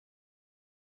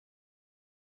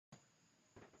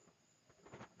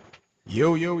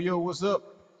Yo, yo, yo, what's up?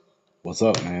 What's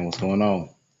up, man? What's going on?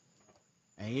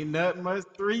 Ain't nothing much.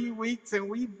 3 weeks and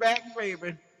we back,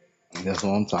 baby. That's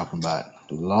what I'm talking about.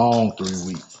 Long 3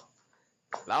 weeks.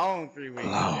 Long 3 weeks.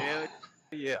 Long. Hell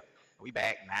yeah. We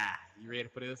back now. You ready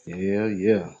for this? Yeah,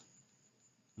 yeah.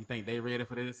 You think they ready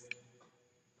for this?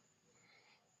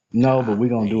 No, but Nah, we're they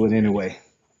gonna do it ain't ready. anyway.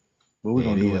 But we're There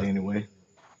it gonna do it is. anyway.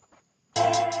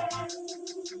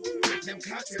 Them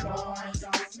country boys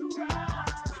on the ride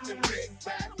with the big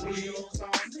fat wheels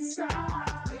on the side.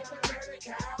 The dirty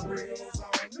cow wheels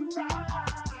on the ride.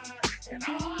 And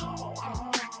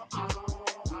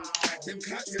them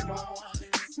country boys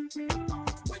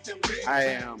with them big I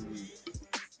fat. am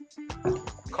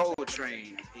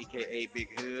Coltrane, aka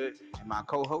Big Hood, and my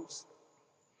co-host.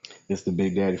 It's the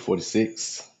Big Daddy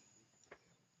 46.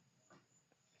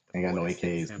 The Ain't got no 46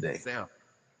 AKs today. himself.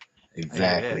 I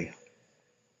hear that. Exactly.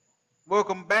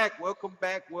 Welcome back, welcome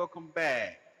back, welcome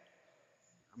back.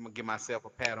 I'm gonna give myself a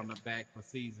pat on the back for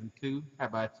season 2. How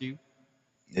about you?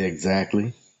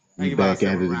 Exactly. I We give back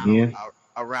ourselves at it again.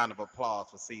 a round of applause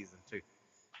for season 2.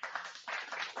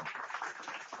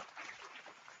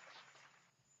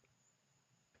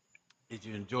 Did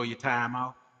you enjoy your time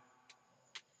off?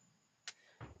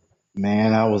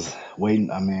 Man, I was waiting.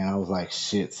 I was like,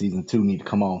 shit, season two need to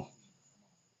come on.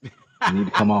 It need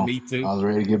to come on. Me too. I was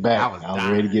ready to get I back. was I was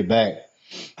ready to dying. get back.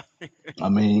 I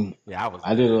mean, Yeah, I was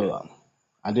I did good. a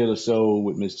I did a show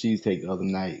with Miss Cheesecake the other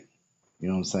night. You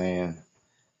know what I'm saying?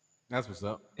 That's what's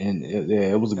up. And yeah,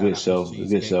 it was a Shout good out Miss show. A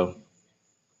good Cheesecake. show.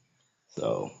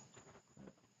 So,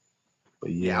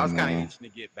 but Yeah, I yeah, was kind of man. itching to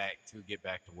get back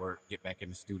to work, get back in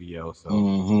the studio. So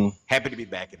Hmm. happy to be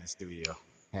back in the studio.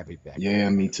 Happy to be back there. Yeah,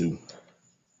 me too.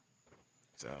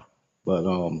 So But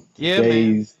yeah, man.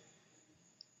 today's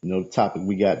topic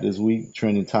we got this week,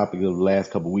 trending topic of the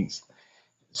last couple weeks,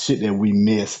 shit that we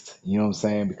missed. You know what I'm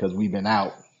saying? Because we've been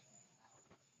out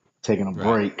taking a Right,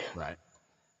 break, right.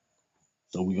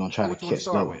 so we're gonna try So to what you want to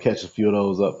start with? catch a few of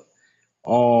those up.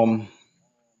 Um,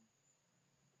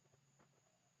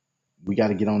 we got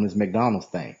to get on this McDonald's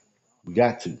thing. We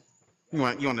got to. You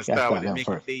want to Got to start with start the that Mickey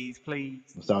first. D's, please?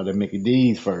 We'll start at Mickey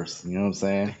D's first. You know what I'm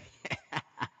saying?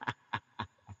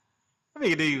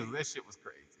 Mickey D's, that shit was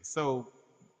crazy. So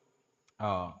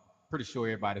Uh, pretty sure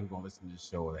everybody who's gonna listen to this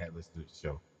show or have listened to the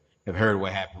show have heard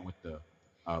what happened with the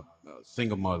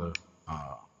single mother,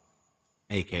 uh,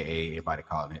 aka everybody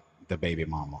calling it the baby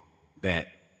mama, that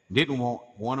didn't want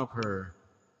one of her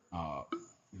uh,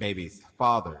 baby's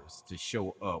fathers to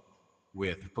show up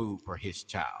with food for his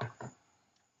child.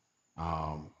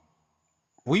 Um,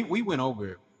 we went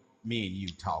over me and you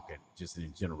talking just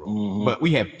in general, Hmm. but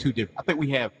we have two different. I think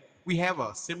we have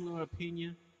a similar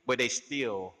opinion, but there's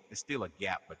still a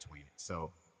gap between it.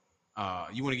 So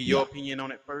you want to get your Yeah. opinion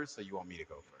on it first, or you want me to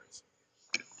go first?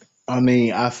 I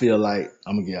mean, I feel like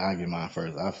I'll get mine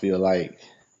first. I feel like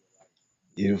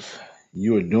if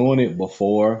you were doing it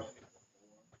before,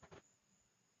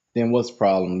 then what's the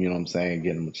problem? You know what I'm saying?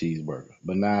 Getting them a cheeseburger.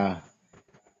 But now,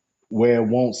 where it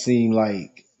won't seem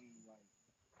like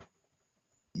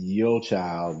your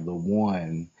child, the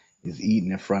one, is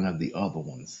eating in front of the other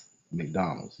ones,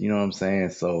 McDonald's. You know what I'm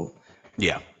saying? So,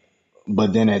 Yeah.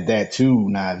 but then at that too,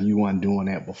 now if you weren't doing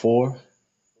that before,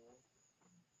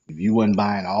 if you wasn't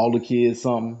buying all the kids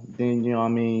something, then you know what I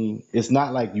mean. It's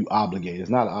not like you obligated. It's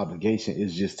not an obligation.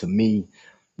 It's just to me,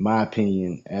 my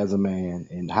opinion as a man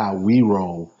and how we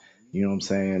roll. You know what I'm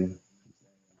saying?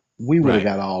 We would have Right.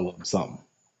 got all of them something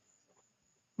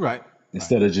Right. Right.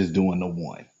 instead of just doing the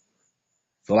one.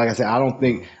 So like I said, I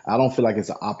don't feel like it's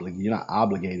an you're not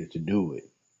obligated to do it.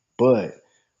 But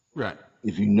Right.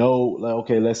 if you know, like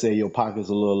okay, let's say your pocket's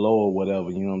a little low or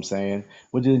whatever, you know what I'm saying?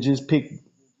 Well then just pick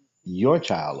your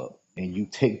child up and you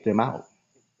take them out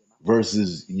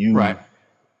versus Right. you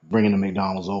bringing the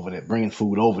McDonald's over there, bringing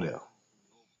food over there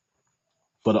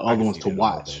for the I other can ones see to that a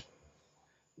little bit.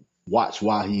 watch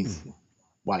Mhm.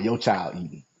 while your child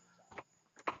eating.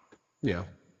 Yeah,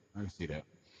 I can see that.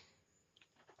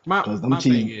 My Cause my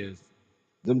thing is,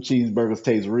 them cheeseburgers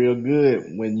taste real good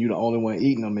when you the only one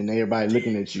eating them and everybody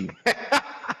looking at you.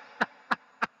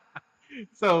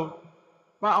 so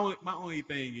my only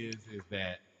thing is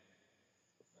that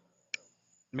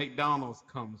McDonald's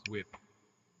comes with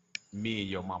me and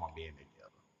your mama being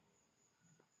together.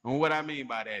 And what I mean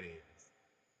by that is,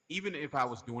 even if I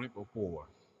was doing it before,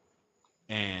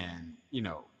 and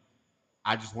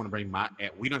I just want to bring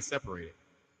and we done separated.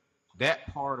 That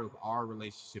part of our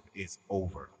relationship is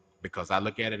over because I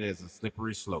look at it as a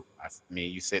slippery slope. Me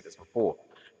and you said this before.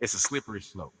 It's a slippery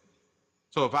slope.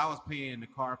 So if I was paying the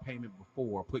car payment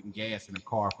before, putting gas in the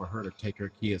car for her to take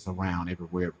her kids around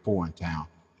everywhere before in town,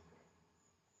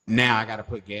 Now I got to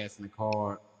put gas in the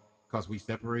car because we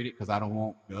separated because I don't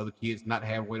want the other kids not to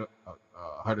have way to,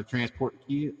 her to transport the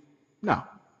kids. No,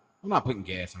 I'm not putting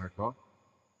gas in her car.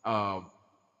 Um,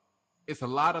 it's a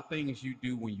lot of things you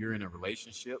do when you're in a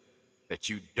relationship that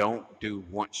you don't do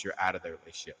once you're out of the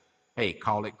relationship. Hey,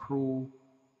 call it cruel,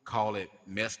 call it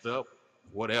messed up,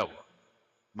 whatever.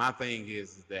 My thing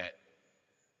is that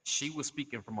she was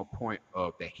speaking from a point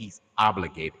of that he's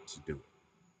obligated to do it.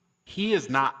 He is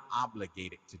not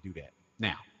obligated to do that.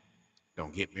 Now,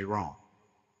 don't get me wrong.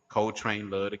 Coltrane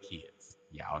love the kids.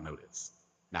 Y'all know this.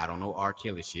 Now I don't know R.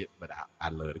 Kelly shit, but I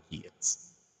love the kids.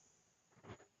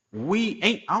 We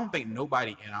ain't. I don't think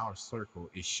nobody in our circle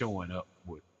is showing up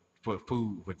with for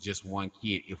food with just one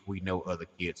kid if we know other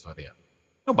kids are there.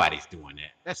 Nobody's doing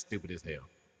that. That's stupid as hell.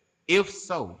 If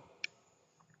so,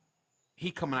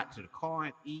 he coming out to the car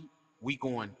and eat. We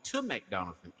going to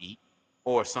McDonald's and eat,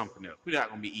 or something else. We're not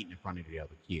gonna be eating in front of the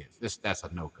other kids. That's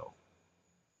a no go.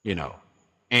 You know.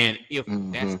 And if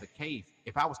that's Mm-hmm. the case,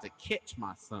 if I was to catch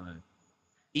my son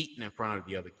eating in front of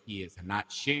the other kids and not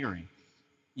sharing,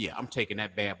 yeah, I'm taking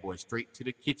that bad boy straight to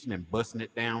the kitchen and busting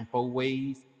it down 4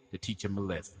 ways to teach him a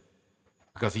lesson.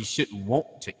 Because he shouldn't want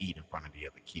to eat in front of the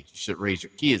other kids. You should raise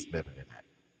your kids better than that,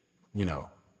 you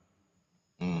know.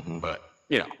 Mm-hmm. But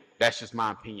that's just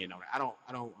my opinion on it. I don't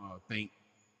think,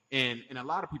 and a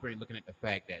lot of people are looking at the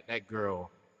fact that that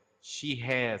girl, she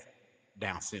has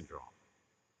Down syndrome.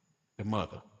 The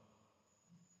mother,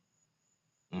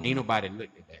 ain't Mm-hmm. nobody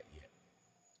looked at that yet.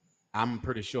 I'm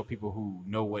pretty sure people who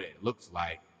know what it looks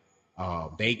like,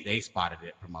 they spotted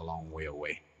it from a long way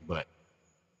away. But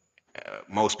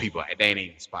most people they ain't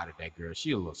even spotted that girl.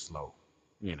 She a little slow,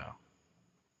 you know.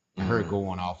 And her Mm-hmm.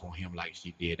 going off on him like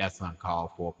she did, that's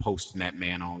uncalled for. Posting that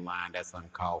man online, that's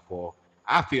uncalled for.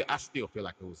 I still feel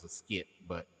like it was a skit,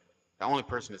 but the only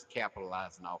person that's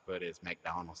capitalizing off of it is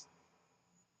McDonald's.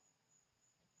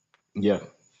 Yeah,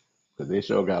 because they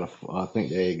sure got I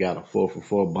think they got a 4 for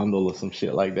 4 bundle or some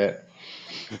shit like that.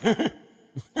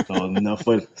 So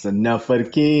it's enough for the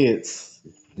kids.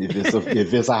 If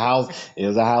it's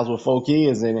a house with 4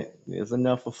 kids in it, it's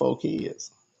enough for 4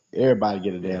 kids. Everybody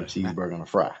get a damn Yeah, cheeseburger and a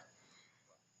fry.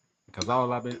 because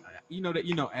all I've been,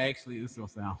 actually, this gonna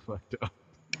sound fucked up.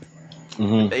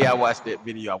 The Mm-hmm. day I watched that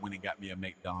video, I went and got me a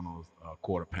McDonald's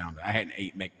quarter pounder. I hadn't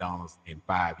ate McDonald's in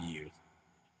 5 years.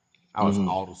 I was Mm-hmm.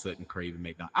 all of a sudden craving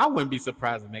McDonald's. I wouldn't be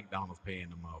surprised if McDonald's paying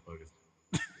the motherfuckers.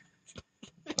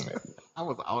 I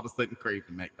was all of a sudden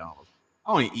craving McDonald's.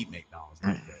 I only eat McDonald's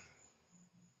like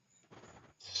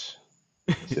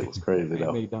That shit was crazy I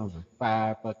ain't though. McDonald's in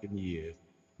 5 fucking years.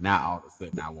 Now all of a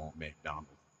sudden I want McDonald's.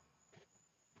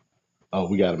 Oh,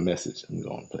 we got a message. I'm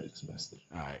going to play this message.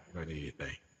 All right, go to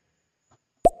anything.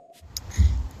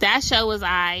 That show was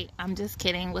I'm just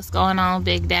kidding. What's going on,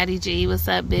 Big Daddy G? What's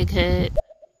up, Big Hood?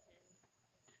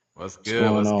 What's What's good?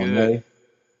 going What's on, good? Nay?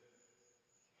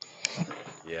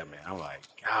 Yeah, man. I'm like,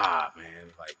 God,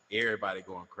 man. Like everybody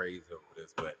going crazy over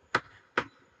this, but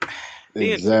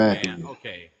then too, man. Exactly.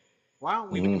 Okay, why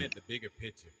aren't we looking Mm-hmm. at the bigger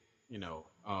picture?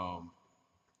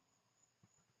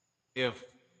 If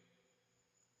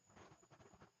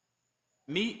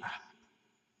me,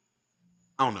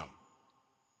 I don't know.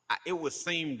 It would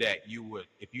seem that you would,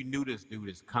 if you knew this dude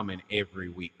is coming every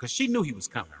week, because she knew he was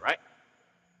coming, right?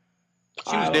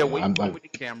 She was I there don't know. waiting for him with the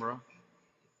camera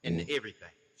and Mm-hmm. everything.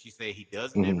 She said he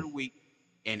does it Mm-hmm. every week,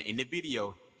 and in the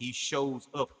video, he shows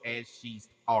up as she's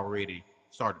already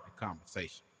started the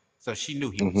conversation. So she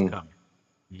knew he was Mm-hmm. coming.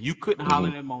 You couldn't holler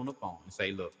Mm-hmm. at him on the phone and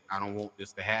say, "Look, I don't want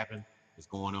this to happen. It's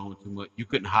going on too much." You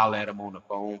couldn't holler at him on the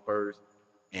phone first,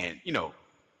 and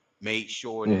made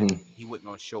sure that Mm-hmm. he wasn't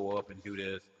gonna show up and do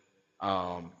this.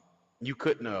 Um, you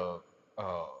couldn't have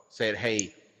said,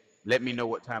 "Hey, let me know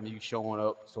what time you showing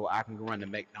up so I can go run to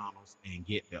McDonald's and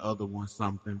get the other one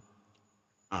something."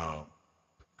 Um,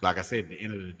 like I said, at the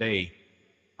end of the day,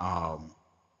 um,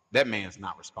 that man's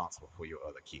not responsible for your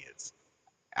other kids.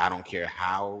 I don't care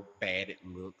how bad it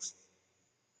looks.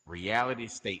 Reality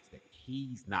states that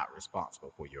he's not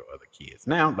responsible for your other kids.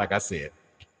 Now, like I said,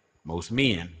 most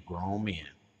men, grown men,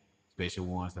 especially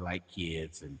ones that like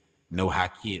kids and know how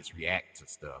kids react to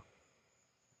stuff.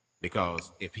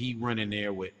 Because if he run in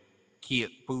there with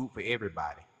kid food for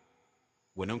everybody,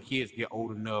 when them kids get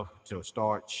old enough to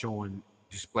start showing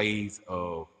displays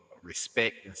of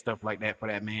respect and stuff like that for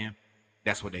that man,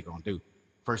 that's what they're gonna do.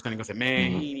 First thing they're gonna say,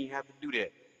 man, Mm-hmm. he ain't even have to do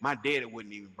that. My daddy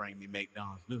wouldn't even bring me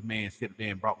McDonald's. This man sit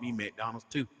there and brought me McDonald's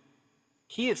too.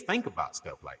 Kids think about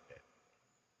stuff like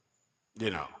that,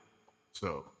 you know.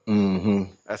 So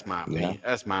Mm-hmm. that's my Yeah. opinion.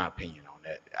 That's my opinion on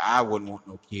that. I wouldn't want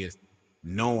no kids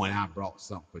knowing I brought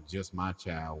something for just my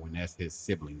child when that's his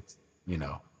siblings, you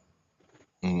know.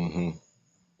 Hmm.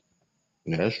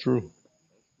 Yeah, that's true.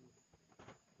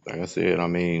 Like I said, I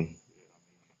mean,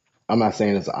 I'm not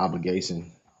saying it's an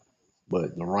obligation,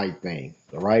 but the right thing.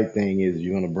 The right thing is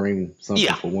you're gonna bring something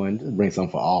Yeah. for one, just bring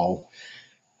something for all,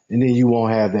 and then you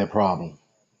won't have that problem.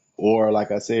 Or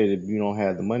like I said, if you don't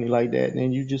have the money like that,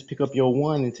 then you just pick up your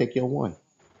one and take your one.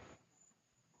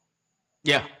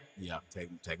 Yeah. Yeah.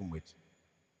 Take them with you.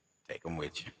 Take them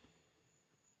with you.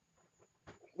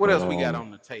 What But else we got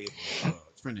on the table?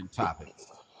 Trending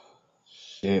topics.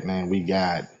 shit, man, we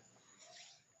got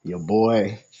your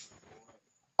boy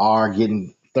R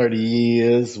getting 30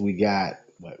 years. We got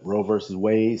what Roe versus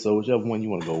Wade. So whichever one you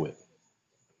want to go with.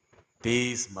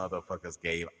 These motherfuckers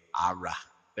gave Ara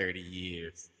 30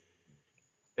 years.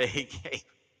 They gave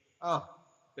oh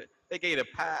they gave a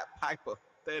Pied Piper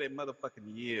 30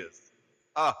 motherfucking years.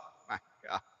 Oh my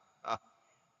god. Oh,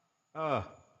 oh,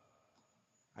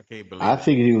 I can't I believe it.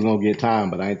 figured he was gonna get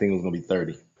time, but I didn't think it was gonna be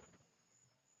 30.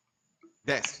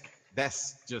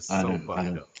 That's just I so didn't. I fucked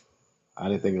didn't. up. I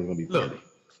didn't think it was gonna be Look, 30.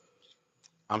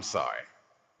 I'm sorry.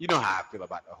 You know how I feel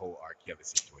about the whole R. Kelly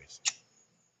situation.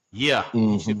 Yeah,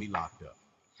 he should Hmm. be locked up.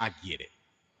 I get it.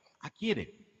 I get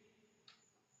it.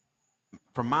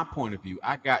 From my point of view,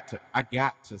 I got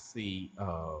to see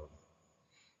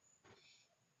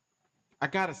I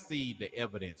got to see the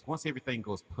evidence. Once everything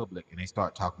goes public and they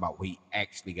start talking about what he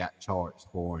actually got charged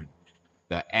for and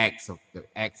the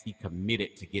acts he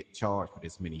committed to get charged for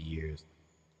this many years,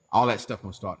 all that stuff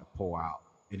gonna start to pour out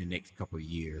in the next couple of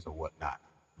years or whatnot,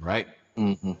 right?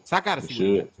 Hmm. So I got to It see what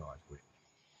he should. got charged with.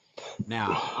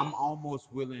 Now I'm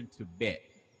almost willing to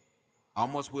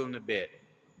bet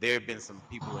there have been some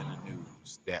people in the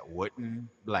news that wasn't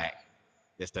black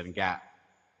that done got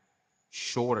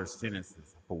shorter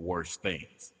sentences for worse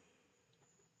things.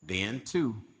 Then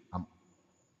too, I'm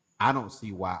I don't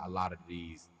see why a lot of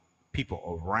these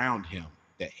people around him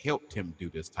that helped him do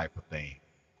this type of thing,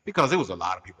 because there was a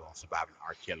lot of people on surviving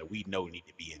R. Kelly we know need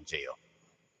to be in jail.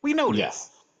 We know Yeah.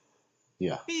 this.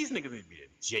 Yeah. These niggas need to be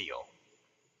in jail.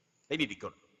 They need to go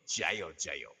to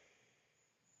jail.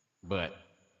 But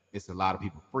it's a lot of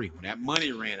people free. When that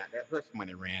money ran out, that hush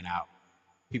money ran out,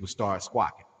 people started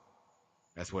squawking.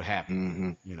 That's what happened.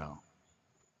 Hmm. You know,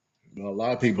 A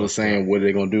lot of it's people are fucked up. saying what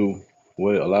they're gonna do.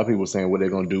 What a lot of people are saying what they're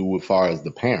gonna do as far as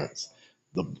the parents,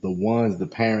 the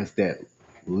parents that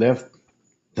left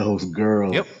those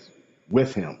girls Yep.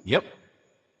 with him. Yep.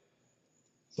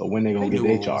 So when they They gonna get knew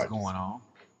their what was charges? going on.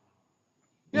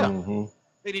 Yeah. Hmm.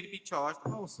 They need to be charged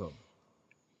also.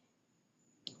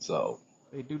 So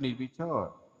They do need to be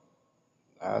charged.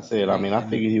 I said, I mean, I And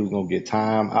figured he was gonna get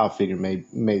time. I figured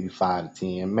maybe 5 to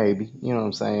 10, maybe. You know what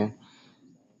I'm saying?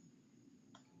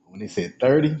 When they said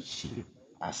 30, shit.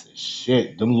 I said,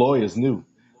 shit. Them lawyers knew.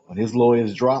 When his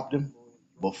lawyers dropped him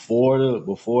before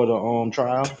the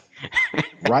trial,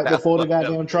 right That's before the fucked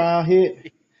up goddamn too. trial hit,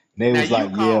 they Now was you like,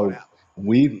 call yeah, that one.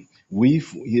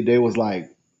 they was like,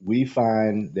 we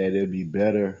find that it'd be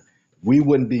better. We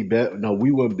wouldn't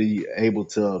be able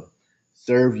to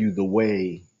serve you the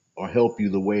way or help you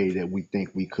the way that we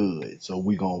think we could. So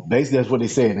we gonna basically that's what they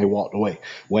said, and they walked away.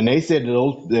 When they said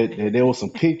that there was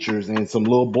some pictures and some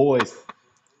little boys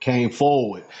came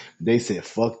forward, they said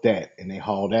fuck that, and they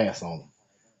hauled ass on him.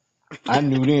 I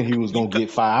knew then he was You gonna ca-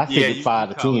 get five. I yeah, figured you five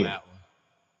to call ten. that one.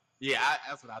 Yeah,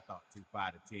 that's what I thought too.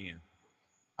 5 to 10.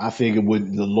 I figured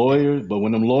with the And lawyers, but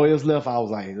when them lawyers left, I was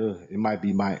like, ugh, it might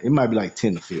be like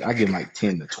 10 to 15. I give him like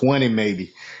 10 to 20,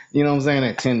 maybe. You know what I'm saying?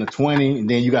 At 10 to 20, and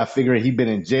then you got to figure he been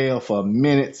in jail for a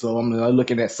minute, so I'm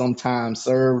looking at some time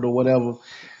served or whatever.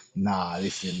 Nah, they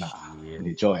said nah. shit.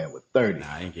 Get your ass with 30.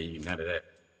 Nah, I ain't getting you none of that.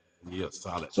 You're a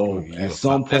solid. We're gonna So give you a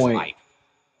solid. That's life.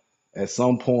 at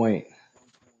some point,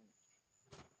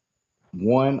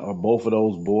 one or both of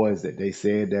those boys that they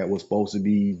said that was supposed to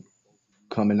be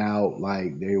coming out,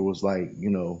 like they was like,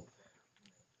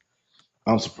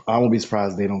 I won't be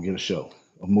surprised if they don't get a show,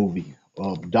 a movie,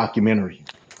 a documentary.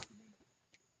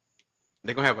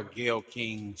 They're gonna have a Gail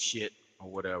King shit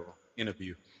or whatever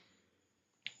interview.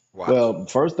 Watch. Well,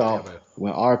 first They're gonna have off, a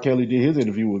when R. Kelly did his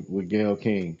interview with Gail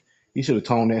King, he should have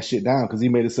toned that shit down because he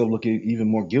made himself look even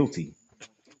more guilty.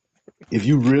 If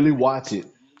you really watch it,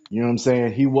 you know what I'm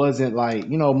saying? He wasn't like,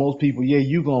 most people, yeah,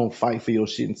 you gonna fight for your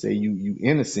shit and say you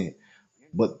innocent.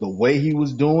 But the way he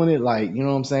was doing it, like, you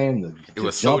know what I'm saying? it The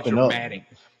was so jumping up, dramatic.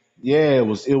 yeah,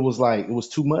 it was like it was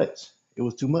too much. It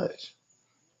was too much.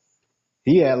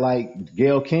 He had like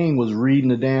Gail King was reading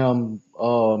the damn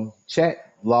chat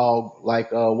log like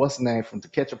what's the name from To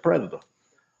Catch a Predator.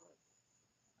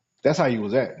 That's how he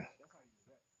was acting.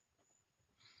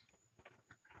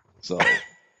 So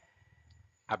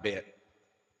I bet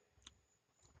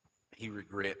he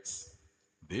regrets.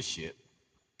 this shit.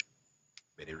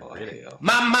 Better Oh regret it. hell.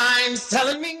 My mind's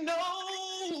telling me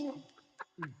no,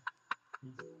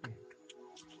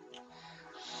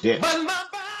 Yeah. but my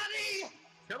body,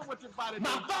 Tell them what your body my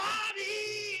does.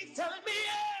 body's telling me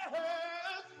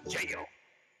yes. Jail.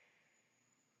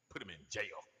 Put him in jail.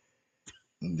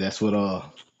 That's what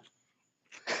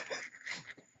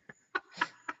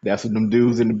that's what them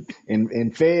dudes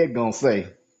in Fed gonna say.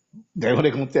 That's what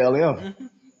they gonna tell him. Mm-hmm.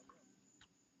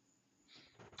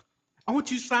 I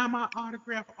want you to sign my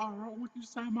autograph, Ara. I want you to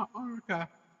sign my autograph.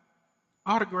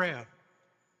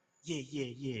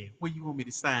 Yeah. What you want me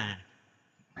to sign?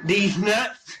 These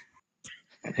nuts.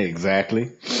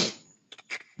 Exactly.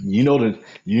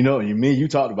 You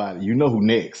talked about it. You know who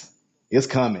next. It's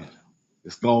coming.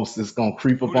 It's gonna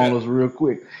creep Who up on that? us real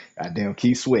quick. Goddamn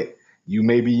Keith Sweat. You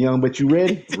may be young, but you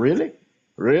ready? Really?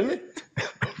 Really?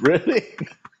 Really?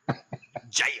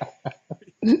 Jail.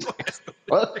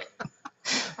 Fuck.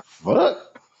 Fuck.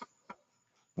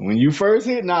 When you first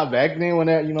hit, back then when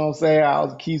that, what I'm saying, I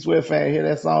was a Keith Sweat fan, hear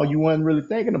that song, you wasn't really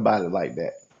thinking about it like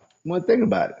that. You wasn't thinking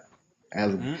about it.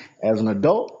 As Mm-mm. as an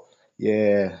adult,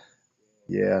 yeah,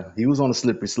 yeah, he was on a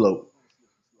slippery slope.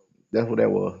 That's what that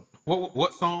was.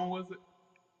 What song was it?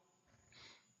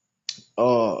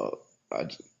 Uh,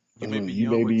 You may be you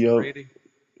young, may but be you up, ready.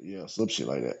 yeah, some shit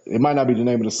like that. It might not be the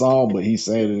name of the song, but he's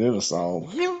saying it in the song.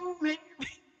 You may.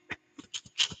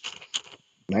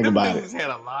 Think Them about it. dudes had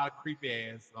a lot of creepy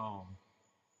ass songs.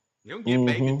 They don't get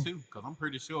Baby Mm-hmm. too, because I'm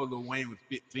pretty sure Lil Wayne was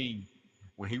 15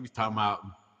 when he was talking about,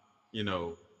 you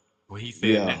know, what he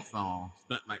said in Yeah. that song,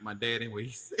 Stunt Like My Daddy, where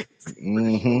he said, I'm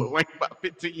pretty sure Lil Mm-hmm. Wayne about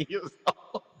 15 years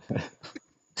old.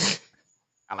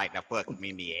 I like to fuck him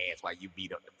in the ass while you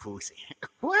beat up the pussy.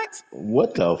 What?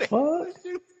 What the The hell fuck? is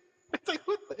you? It's like,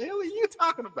 what the hell are you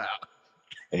talking about?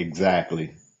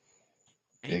 Exactly.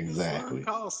 Ain't the song Exactly.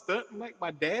 called Stunting Like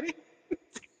My Daddy?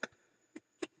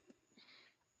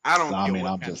 I So don't I care mean,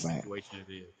 what I'm kind just of saying. situation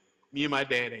it is. Me and my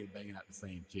dad ain't banging out the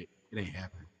same chick. It ain't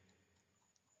happening.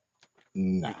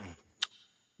 No. Mm-mm.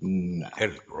 No. That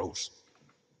is gross.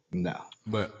 No.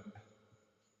 But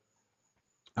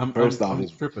I'm I'm First off, I'm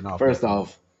is tripping off first that though.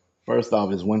 off, first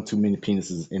off is one too many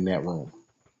penises in that room.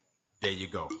 There you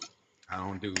go. I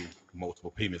don't do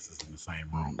multiple penises in the same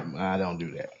room. I don't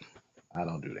do that. I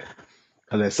don't do that.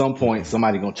 Because at some point, Mm-mm.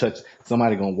 somebody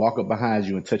gonna walk up behind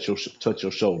you and touch your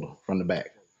shoulder from the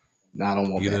back. No, I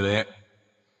don't want Either that. that,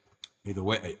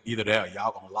 either that, or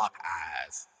y'all gonna lock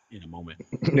eyes in a moment.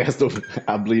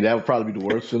 I believe that would probably be the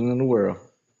worst feeling in the world.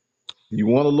 You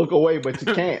want to look away, but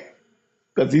you can't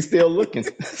because he's still looking.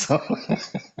 So,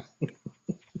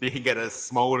 Then he got a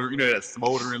smolder, that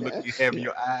smoldering look you have in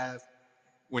your eyes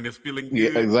when it's feeling yeah,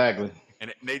 good, exactly,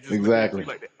 and they just looking at you exactly.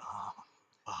 like that.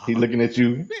 He looking at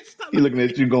you. Bitch, stop He looking looking at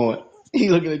me. at you going. He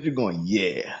looking at you going.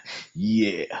 Yeah,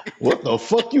 yeah. What the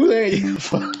fuck you there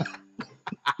for?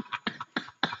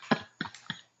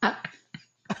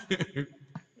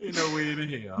 Ain't no way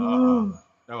in hell.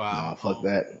 No, Nah, fuck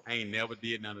that. I ain't never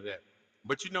did none of that.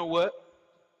 But you know what?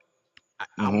 I,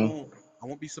 I Hmm. won't. I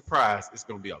won't be surprised. It's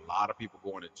gonna be a lot of people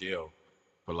going to jail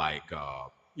for like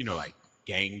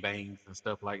gang bangs and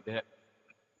stuff like that.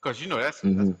 Because that's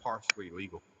Hmm. partially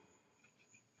illegal.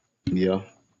 Yeah.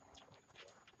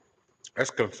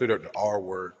 That's considered the R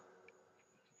word.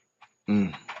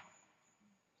 Mm.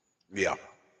 Yeah.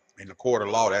 In the court of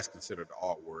law, that's considered the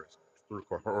R word through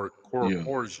Yeah.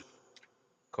 coercion.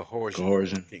 Coercion.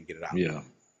 Coercion. Can't get it out. Yeah.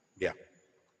 Yeah.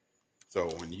 So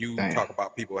when you Damn. talk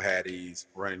about people had these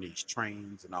running these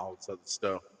trains and all this other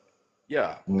stuff,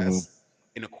 yeah, Hmm. that's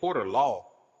in the court of law.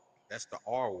 That's the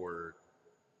R word,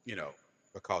 you know,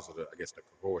 because of the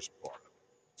coercion part of it.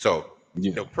 So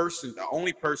Yeah. the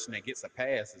only person that gets a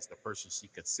pass is the person she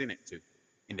consented to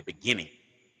in the beginning.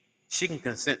 She can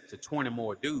consent to 20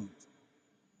 more dudes,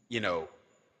 you know.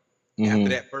 After Hmm.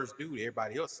 that first dude,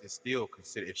 everybody else is still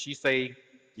considered. If she say,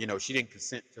 she didn't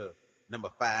consent to number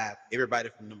 5, everybody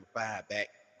from number 5 back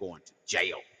going to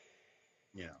jail.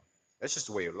 You know, that's just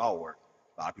the way the law works.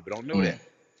 A lot of people don't know Mm. that.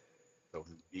 So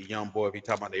the young boy, if he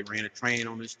talking about they ran a train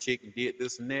on this chick and did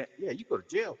this and that, yeah, you go to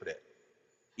jail for that.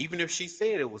 Even if she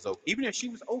said it was okay, even if she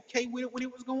was okay with it when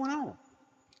it was going on,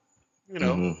 you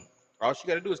know, Hmm. all she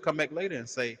got to do is come back later and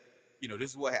say,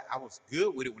 this is what I was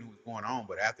good with it when it was going on,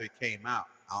 but after it came out,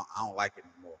 I don't like it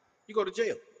anymore. You go to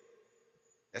jail.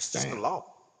 That's just the Damn. law.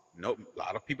 No, a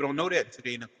lot of people don't know that until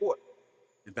they in the court.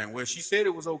 And think, well, she said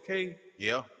it was okay,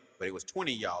 yeah, but it was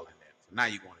 20 y'all in there, so now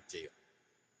you're going to jail.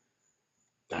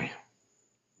 Damn.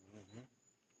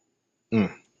 Mm-hmm.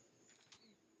 Mm.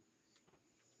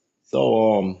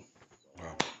 So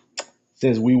Wow.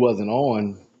 since we wasn't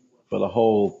on for the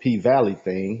whole P Valley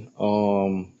thing,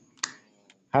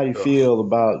 How you Ugh. feel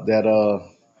about that?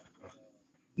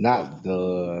 Not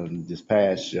this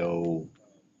past show,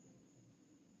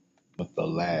 but the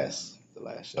last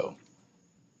show.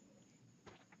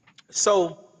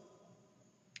 So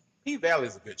P Valley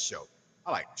is a good show.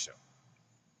 I like the show.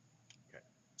 Okay.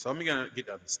 So I'm gonna get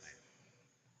to understand.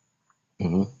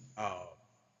 Hmm. Uh,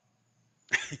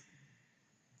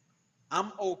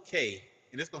 I'm okay,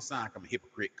 and it's gonna sound like I'm a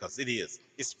hypocrite because it is.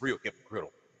 It's real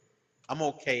hypocritical. I'm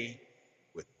okay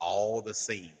with all the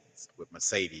scenes with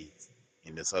Mercedes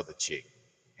and this other chick,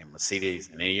 and Mercedes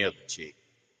and any other chick,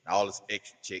 and all this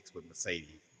extra chicks with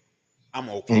Mercedes. I'm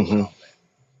okay with Hmm. all that.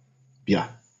 Yeah.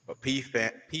 But P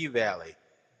Valley,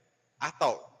 I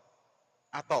thought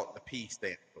I thought the P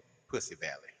stand for Pussy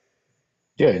Valley.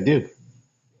 Yeah, it did.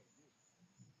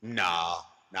 Nah,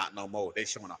 not no more. They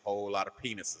showing a whole lot of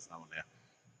penises on there.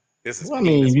 This is Well, I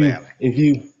mean, Penis Valley.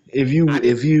 I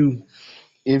didn't.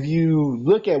 if you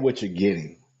look at what you're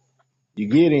getting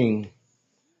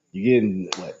you're getting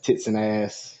what, tits and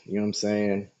ass. You know what I'm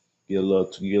saying? You get a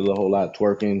little whole lot of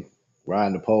twerking,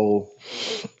 riding the pole.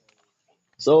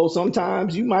 So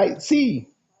sometimes you might see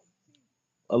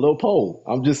a little pole.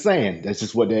 I'm just saying that's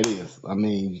just what that is. I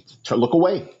mean, look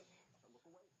away,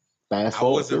 fast I forward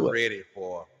wasn't through it. ready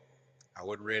for. I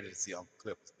wasn't ready to see Uncle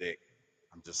Clifford's dick.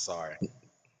 I'm just sorry.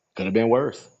 Could have been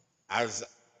worse. I was.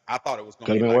 I thought it was gonna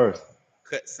Could be have been like worse. a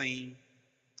cut scene,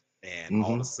 and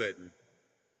all of a Hmm. sudden,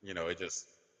 it just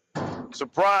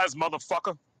Surprise,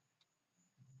 motherfucker.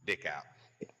 dick out.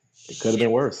 It could have been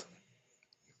Shit. worse.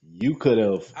 You could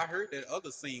have I heard that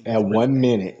other scene at was really one bad.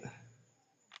 minute.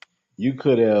 You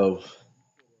could have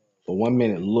for 1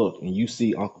 minute look and you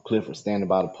see Uncle Clifford standing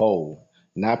by the pole,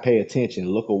 not pay attention,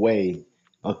 look away.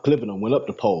 Uncle Clifford done went up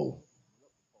the pole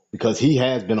because he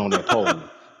has been on that pole.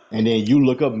 And then you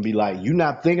look up and be like, you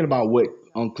not thinking about what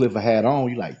Uncle Clifford had on.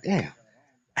 You like, damn,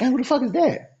 man, what the fuck is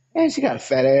that? Man, she got a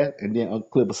fat ass. And then Uncle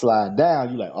Clifford slide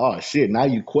down. You like, oh shit, now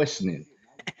you questioning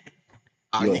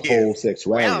Oh your whole yes. Well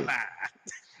sexuality. now,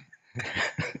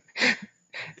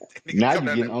 nigga Now come you down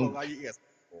getting that pole. You yes.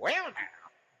 Well now.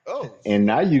 Oh and shit.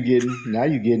 now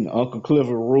you getting Uncle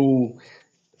Clifford rule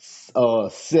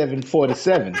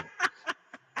 747.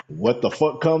 What the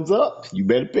fuck comes up? You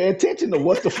better pay attention to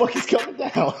what the fuck is coming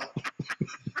down.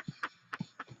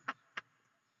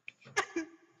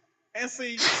 And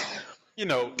see,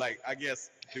 like I guess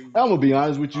I'm gonna dudes be who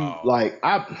honest with you. Like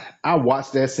I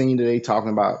watched that scene that they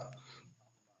talking about.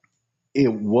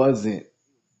 It wasn't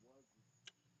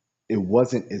it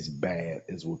wasn't as bad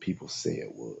as what people say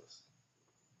it was.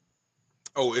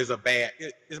 it's a bad.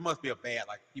 It must be a bad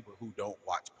like people who don't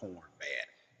watch porn bad.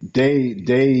 They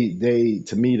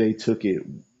to me they took it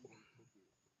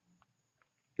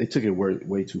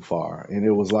way too far, and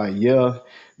it was like, yeah,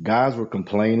 guys were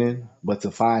complaining, but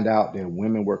to find out that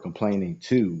women were complaining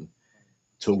too,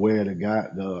 to where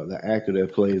the actor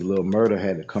that plays Lil Murder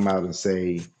had to come out and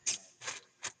say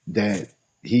that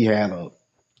he had a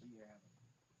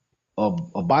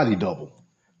body double.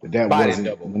 That Body wasn't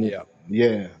double. when it, Yeah.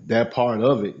 yeah, that part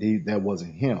of it, that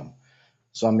wasn't him.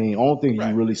 So I mean, only thing you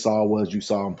Right. really saw was you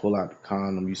saw him pull out the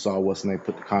condom, you saw what's name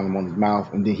put the condom on his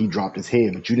mouth, and then he dropped his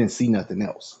head, but you didn't see nothing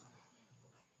else.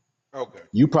 Okay.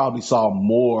 You probably saw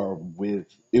more with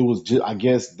it was just I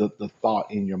guess the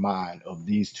thought in your mind of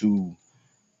these two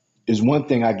is one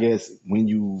thing I guess when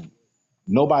you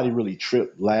nobody really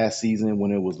tripped last season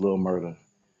when it was Lil Murder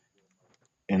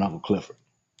and Uncle Clifford.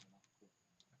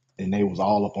 And they was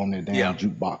all up on their damn Yeah.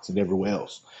 jukebox and everywhere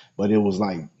else. But it was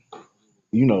like,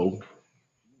 you know,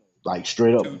 like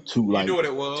straight Two. up two You knew like what it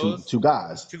two was. two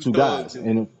guys, Two two thug guys, dudes.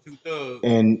 Two thugs.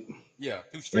 and Yeah.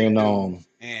 Two straight and dudes.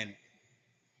 And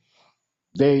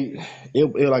they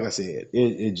it like I said,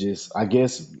 it just I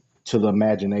guess to the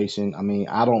imagination. I mean,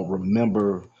 I don't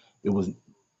remember it was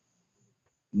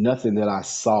nothing that I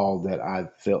saw that I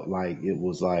felt like it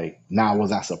was like now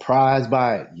was I surprised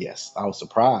by it? Yes, I was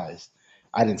surprised.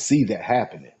 I didn't see that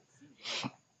happening.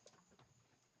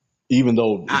 Even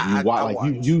though if you watch I like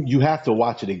you watch. you you have to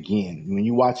watch it again. When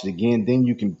you watch it again, then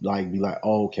you can like be like,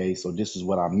 oh, okay, so this is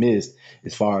what I missed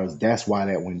as far as that's why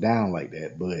that went down like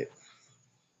that. But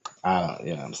I don't,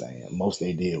 you know what I'm saying? Most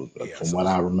they did, Yeah. from So what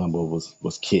I remember,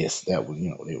 was kiss. That was,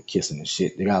 they were kissing and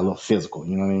shit. They got a little physical,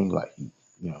 you know what I mean? Like,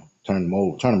 turn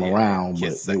them yeah. around, Kiss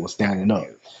but they sucking were cock. standing up.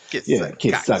 You. Kiss Yeah, sucking kiss,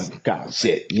 cock. sucking, You know what God, I'm saying?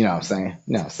 shit. You know what I'm saying?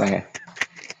 You know what I'm saying?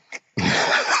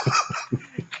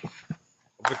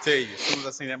 I'm gonna tell you, as soon as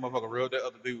I seen that motherfucker reel that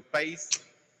other dude's face,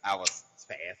 I was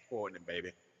fast forwarding,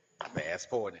 baby. Fast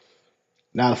forwarding.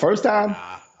 Now the first time,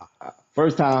 Nah.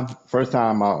 first time,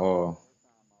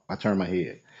 I turned my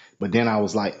head. But then I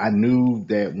was like, I knew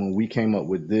that when we came up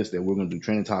with this, that we're gonna do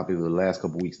trending topics the last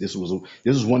couple of weeks. This was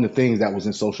one of the things that was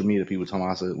in social media. People talking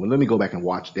about. I said, well, let me go back and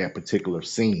watch that particular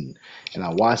scene. And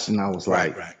I watched it and I was Right,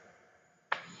 like, right.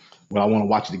 well, I want to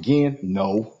watch it again?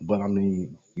 No. But I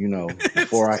mean,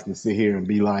 before I can sit here and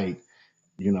be like,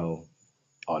 you know,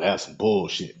 oh, that's some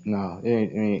bullshit. No,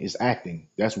 it's acting.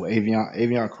 That's what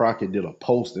Avion Crockett did a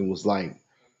post and was like,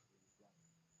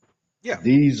 Yeah,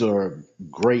 these are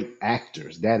great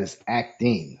actors. That is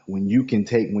acting. When you can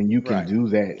right. do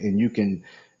that and you can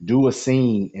do a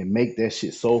scene and make that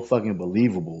shit so fucking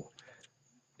believable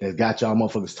that got y'all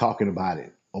motherfuckers talking about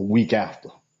it a week after.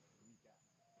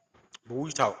 But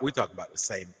we talk about the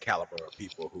same caliber of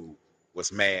people who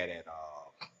was mad at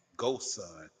Ghost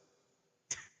Son.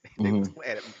 They was Hmm.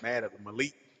 mad at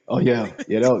Malik. Oh yeah, Malik,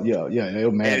 yeah, yeah. They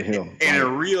were mad and, at him. and in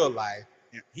Like, real life,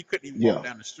 he couldn't even walk yeah,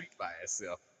 down the street by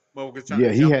himself. Motherfuckers trying yeah.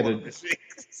 to jump on him and shit.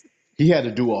 He had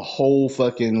to do a whole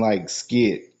fucking like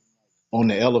skit on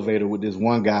the elevator with this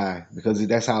one guy because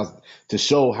that's how to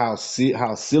show how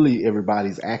silly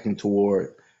everybody's acting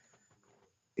toward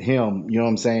him. You know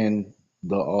what I'm saying?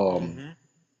 Mm-hmm.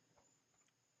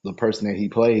 The person that he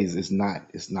plays is not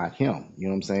it's not him. You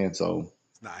know what I'm saying? So,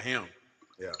 It's not him.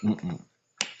 Yeah, mm-mm.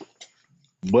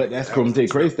 but But yeah, that's that cool. was a The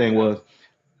crazy trip. thing was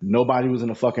nobody was in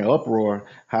a fucking uproar.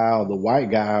 How the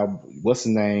white guy, what's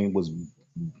his name, was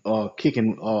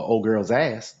kicking old girl's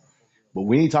ass. But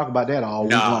we ain't talk about that all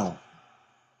week Nah, long.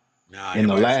 nah, In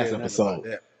the anybody last said nothing about episode,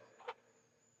 that.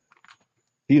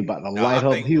 he was about to No, I light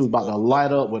up. think He was it's about more to of a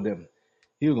light up with them.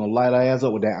 He was gonna light her ass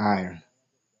up with that iron.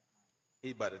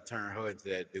 he about to turn her into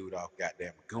that dude off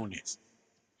goddamn Goonies.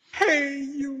 Hey,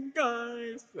 you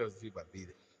guys. That's what he about to be.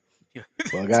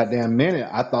 For a goddamn minute,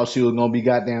 I thought she was gonna be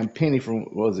goddamn Penny from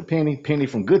what was it Penny? Penny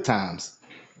from Good Times.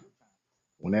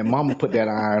 When that mama put that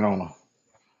iron on her,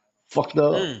 fucked her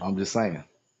up. Mm. I'm just saying.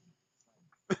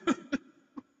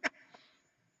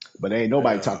 But ain't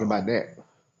nobody talking Oh, about that.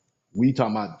 We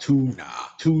talking about two nah.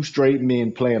 two straight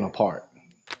men playing a part.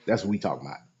 That's what we talking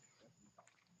about.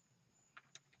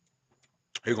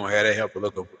 He gonna have that helper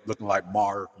looking like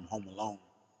Marv from Home Alone.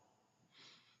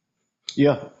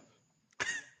 Yeah.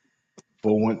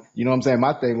 For when you know what I'm saying.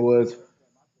 My thing was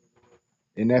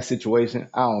in that situation.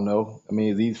 I don't know. I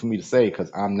mean, it's easy for me to say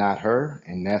because I'm not her,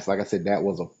 and that's like I said. That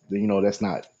was a that's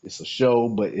not. It's a show,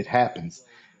 but it happens.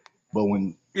 But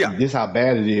when Yeah. this how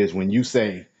bad it is when you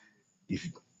say if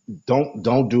don't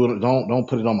do it, don't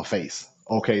put it on my face.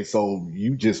 Okay, so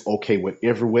you just okay with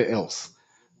everywhere else.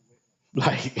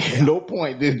 Like at Yeah. no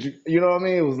point did you know what I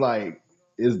mean? It was like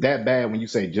it's that bad when you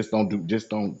say just don't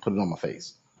put it on my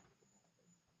face.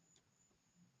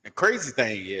 The crazy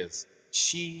thing is,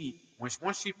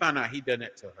 once she found out he done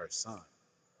that to her son,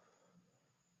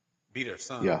 beat her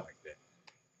son Yeah. like that,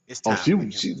 it's Oh time for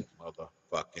him she to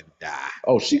motherfucking die.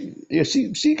 oh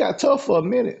she got tough for a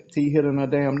minute till he hit her in her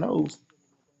damn nose.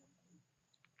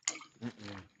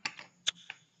 Mm-mm.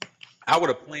 I would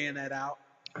have planned that out.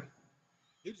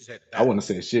 He just had to I die. wouldn't have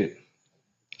said shit.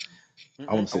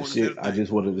 I wouldn't I have said wouldn't have shit. said a I thing.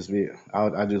 just would have just been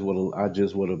I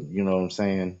just would have, you know what I'm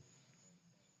saying,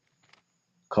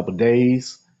 couple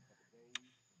days,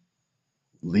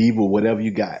 leave with whatever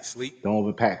you got. And sleep. Don't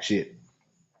overpack shit.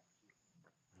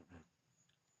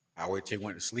 I wait till he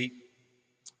went to sleep.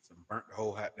 So burnt the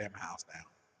whole damn house down,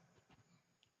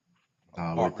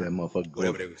 Wait apartment,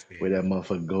 whatever they was wait staying that at.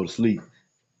 motherfucker go to sleep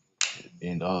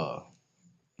and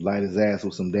light his ass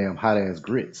with some damn hot ass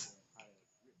grits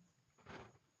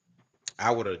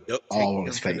I would have duct all taped on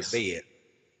his him to the face. bed,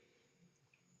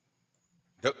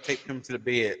 duct taped him to the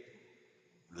bed,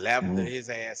 lavender Mm-hmm. his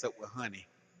ass up with honey,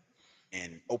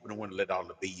 and open the window, let all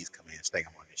the bees come in, and sting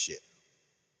him on his shit.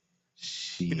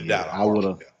 He'd have died Shit, a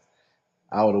horrible death.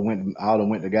 I would have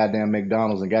went to goddamn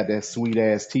McDonald's and got that sweet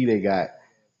ass tea they got,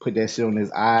 put that shit on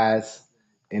his eyes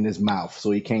and his mouth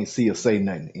so he can't see or say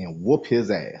nothing, and whoop his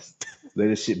ass. Let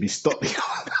this shit be stuck.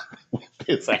 Whoop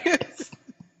his ass.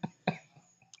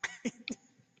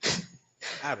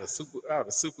 I would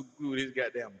have super glued his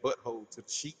goddamn butthole to the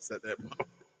sheets at that moment.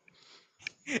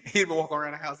 He'd be walking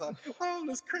around the house like, why all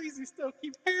this crazy stuff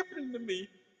keep happening to me?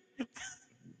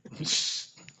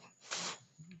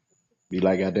 Be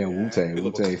like goddamn Wu Yeah, Tang.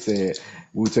 Philip.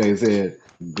 Wu Tang said,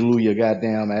 glue your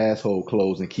goddamn asshole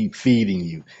closed and keep feeding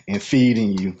you and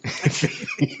feeding you. And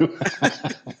feeding you.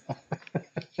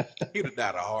 He'd have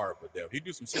died a horrible death. He'd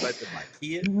do some shit like that to my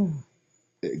kid.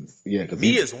 Yeah, cause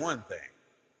Me is one thing.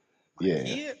 My yeah,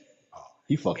 kid, oh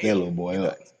he fucked that hell, little boy he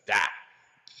up. about to die.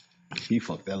 He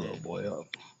fucked that little Mm. boy up.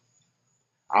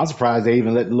 I'm surprised they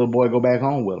even let the little boy go back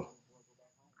home with him.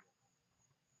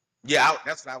 Yeah,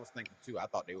 that's what I was thinking too. I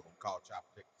thought they were gonna call Child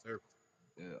Protective Service.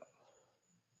 Yeah.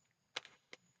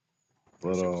 That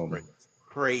But shit was crazy.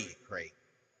 Crazy, crazy.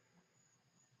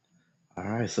 all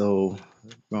right, so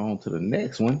let's go on to the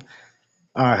next one.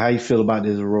 All right, how you feel about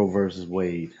this Roe versus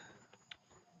Wade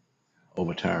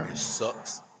It overturn?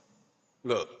 sucks.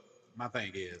 Look, my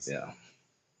thing is, Yeah.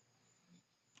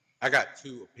 I got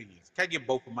two opinions. Can I give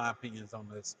both of my opinions on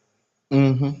this?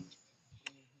 Mm-hmm.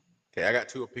 Okay, I got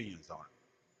two opinions on it.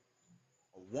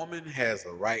 A woman has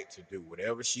a right to do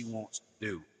whatever she wants to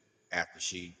do after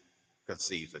she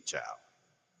conceives a child.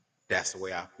 That's the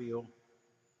way I feel.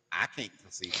 I can't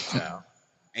conceive a child.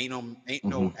 Ain't Mm-hmm.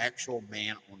 no actual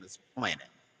man on this planet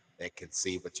that can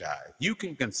conceive a child. If you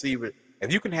can conceive it,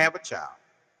 if you can have a child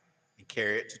and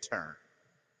carry it to term,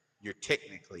 you're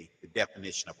technically the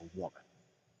definition of a woman.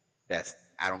 That's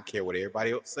I don't care what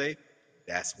everybody else say.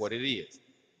 That's what it is.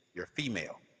 You're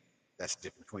female. That's the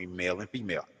difference between male and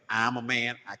female. I'm a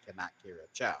man. I cannot carry a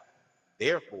child.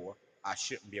 Therefore, I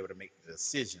shouldn't be able to make the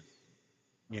decision,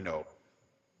 you know,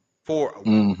 for a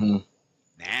woman. Mm-hmm.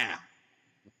 Now,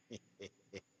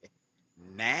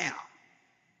 now,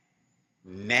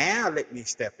 now, let me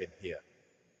step in here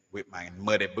with my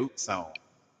muddy boots on.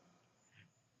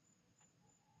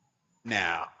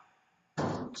 Now,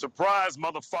 Surprise,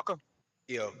 motherfucker.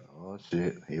 if Oh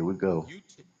shit. Here we go.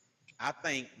 I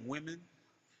think women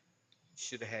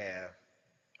should have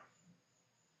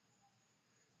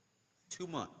 2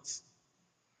 months,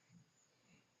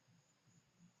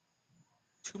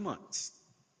 2 months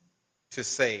to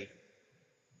say,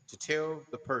 to tell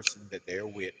the person that they're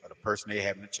with or the person they're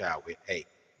having a child with, hey,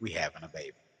 we having a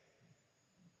baby.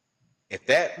 If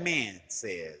that man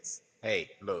says, hey,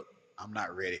 look, I'm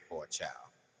not ready for a child.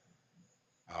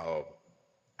 Oh,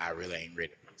 I really ain't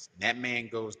ready for this. And that man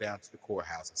goes down to the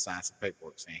courthouse and signs some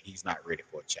paperwork saying he's not ready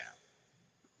for a child.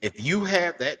 If you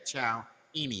have that child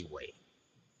anyway,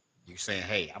 you saying,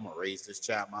 hey, I'm gonna raise this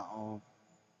child my own.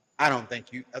 I don't think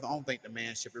the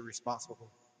man should be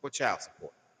responsible for child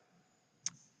support.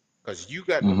 Because you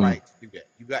got the Mm-hmm. right to do that.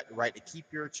 You got the right to keep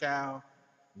your child.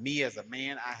 Me as a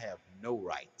man, I have no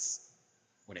rights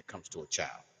when it comes to a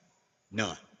child.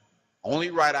 None.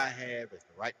 Only right I have is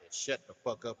the right to shut the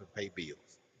fuck up and pay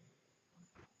bills.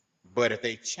 But if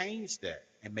they changed that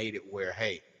and made it where,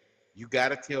 hey, you got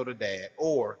to tell the dad,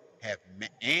 or have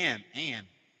and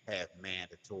have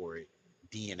mandatory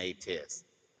DNA tests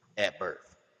at birth.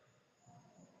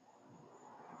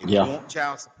 If you Yeah. want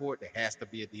child support, there has to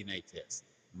be a DNA test.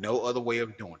 No other way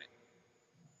of doing it.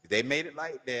 If they made it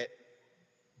like that,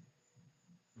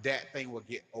 that thing will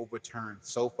get overturned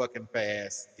so fucking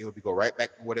fast. It will go right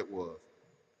back to what it was.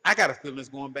 I got a feeling it's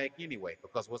going back anyway,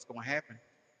 because what's going to happen?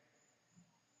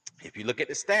 If you look at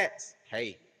the stats,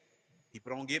 hey,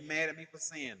 people don't get mad at me for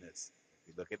saying this. If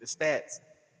you look at the stats,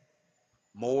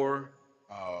 more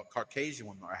Caucasian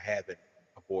women are having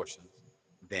abortions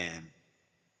than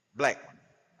black women,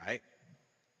 right?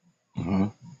 Mm-hmm.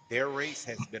 Their race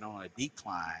has been on a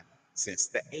decline since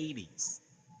the 80s.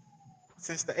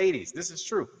 Since the 80s. This is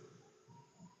true.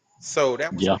 So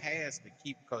that was Yeah. passed to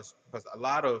keep, because a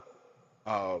lot of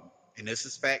and this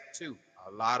is fact too.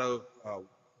 A lot of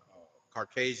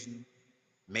Caucasian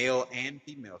male and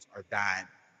females are dying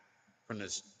from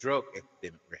this drug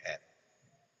epidemic we're having.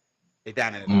 They're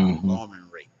dying at an Mm-hmm. alarming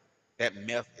rate. That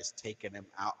meth is taking them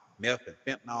out. Meth and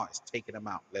fentanyl is taking them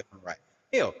out left and right.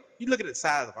 Hell, you look at the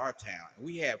size of our town, and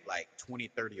we have like 20,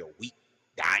 30 a week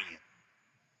dying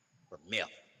from meth.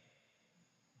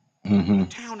 Mm-hmm. Our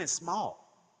town is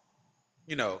small.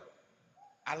 You know,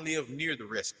 I live near the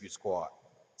rescue squad.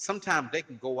 Sometimes they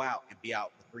can go out and be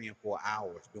out for 3 and 4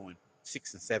 hours doing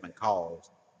 6 and 7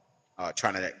 calls,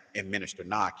 trying to administer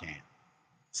Narcan.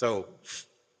 So,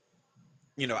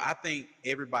 I think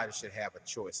everybody should have a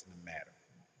choice in the matter.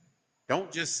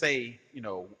 Don't just say,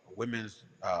 women's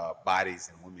bodies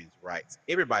and women's rights.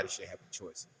 Everybody should have a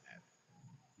choice in the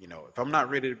matter. If I'm not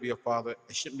ready to be a father,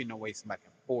 there shouldn't be no way somebody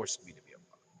can force me to be a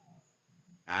father.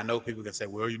 I know people can say,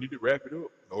 well, you need to wrap it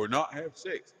up or not have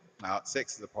sex. Now,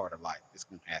 sex is a part of life. It's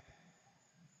going to happen.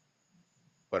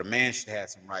 But a man should have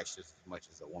some rights just as much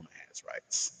as a woman has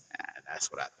rights. And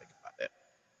that's what I think about that.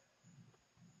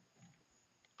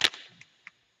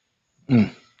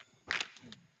 Mm.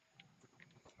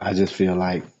 I just feel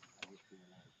like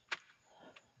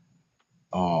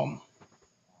um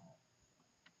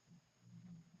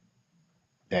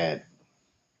that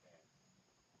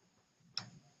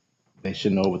they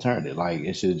shouldn't have overturned it. Like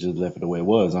it should have just left it the way it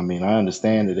was. I mean, I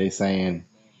understand that they saying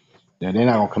that they're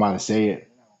not gonna come out and say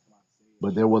it,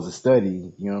 but there was a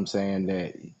study, you know what I'm saying,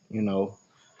 that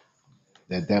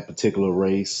that particular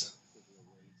race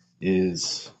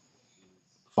is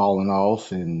falling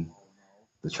off, and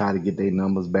to try to get their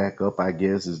numbers back up, I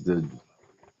guess, is to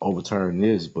overturn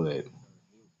this. But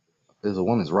It's a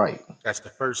woman's right. That's the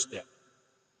first step.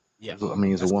 Yeah, I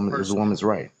mean, that's the it's first a step. woman's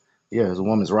right. Yeah, it's a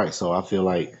woman's right. So I feel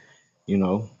like,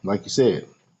 like you said,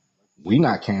 we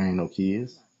not carrying no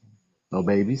kids, no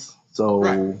babies.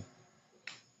 Right. So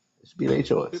it should be their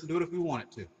We choice. can do it if we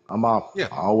wanted to. I'm all, Yeah.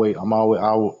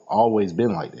 I've always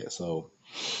been like that. So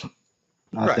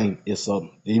I Right. think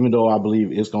even though I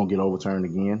believe it's gonna get overturned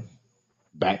again,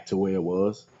 back to where it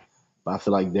was, but I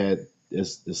feel like that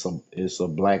it's a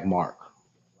black mark.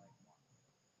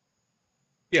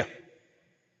 Yeah.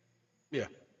 Yeah.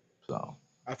 So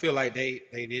I feel like they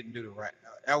didn't do the right.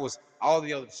 That was all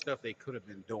the other stuff they could have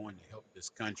been doing to help this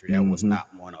country. That was mm-hmm. not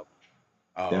one of them.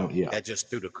 Yeah. That just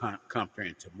threw the country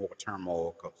into more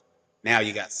turmoil because now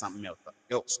you got something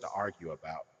else to argue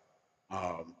about.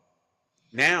 Um,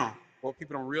 now, what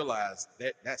people don't realize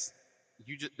that's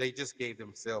they just gave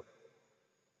themselves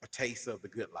a taste of the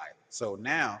good life. So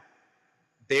now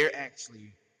they're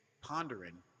actually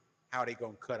pondering how they're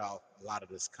gonna cut off a lot of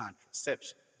this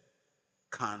contraception,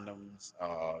 condoms,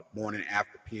 morning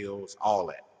after pills, all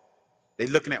that. They're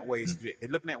looking at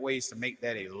ways to make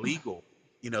that illegal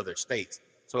in other states.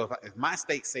 So if my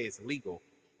state says it's legal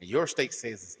and your state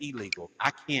says it's illegal,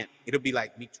 I can't. It'll be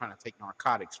like me trying to take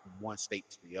narcotics from one state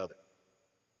to the other.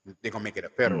 They're gonna make it a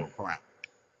federal Mm. crime.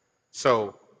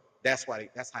 So that's how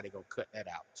they're gonna cut that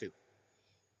out too.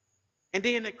 And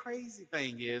then the crazy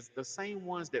thing is, the same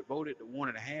ones that voted that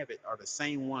wanted to have it are the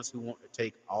same ones who want to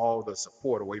take all the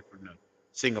support away from the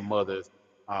single mothers,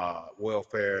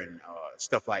 welfare, and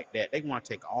stuff like that. They want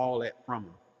to take all that from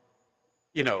them.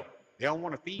 You know, they don't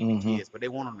want to feed the Mm-hmm. kids, but they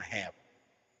want them to have them.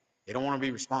 They don't want to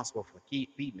be responsible for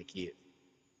feeding the kids.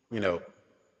 You know,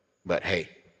 but hey,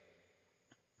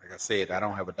 like I said, I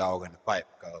don't have a dog in the fight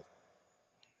because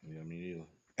Yeah, me neither.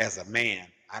 as a man,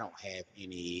 I don't have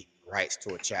any rights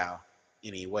to a child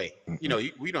anyway. You Mm-mm. know,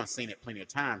 we done seen it plenty of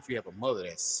times. You have a mother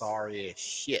that's sorry as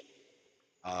shit.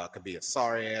 Could be a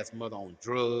sorry ass mother on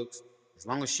drugs. As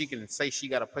long as she can say she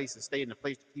got a place to stay and a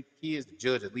place to keep the kids, the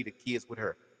judge will leave the kids with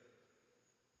her.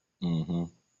 Mm-hmm.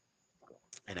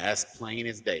 And that's plain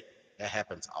as day. That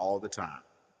happens all the time.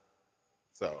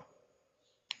 So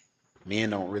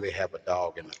men don't really have a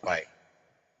dog in the fight.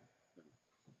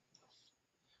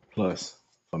 Plus,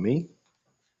 for me,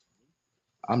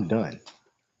 I'm done.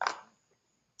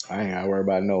 I ain't gotta worry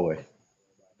about it no way.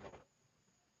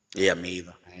 Yeah, me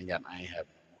either. I ain't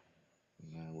having no more.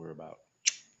 I ain't worry about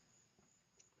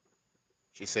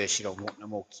She says she don't want no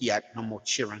more kiak, no more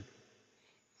cheering.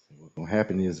 it. What's gonna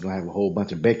happen is gonna have a whole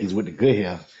bunch of Becky's with the good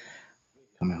hair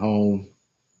coming home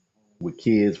with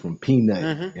kids from Peanut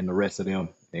Mm-hmm. and the rest of them.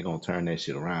 They're gonna turn that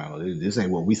shit around. This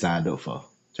ain't what we signed up for.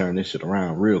 Turn this shit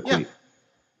around real Yeah, quick.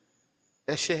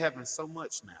 that shit happens so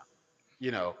much now.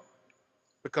 You know,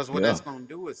 because what Yeah. that's gonna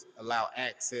do is allow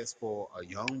access for a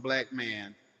young black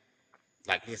man,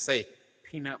 like they say,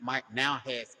 Peanut Mike now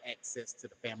has access to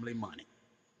the family money.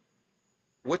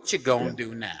 What you Yeah. gonna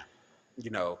do now?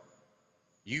 You know,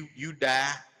 you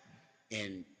die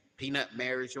and Peanut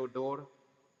marries your daughter.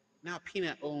 Now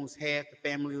Peanut owns half the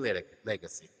family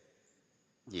legacy.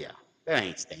 Yeah, that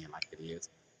ain't staying like it is.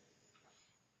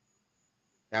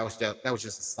 That was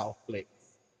just a soft flex.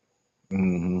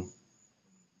 Mm-hmm.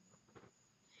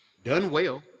 Done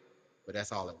well, but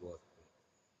that's all it was.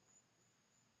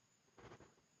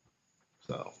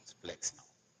 So It's flexing.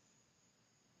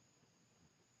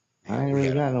 I Man, ain't we really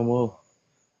had a got no more.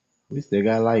 We still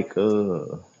got like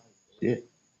shit,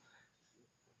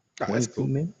 oh, that's 22 cool.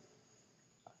 minutes.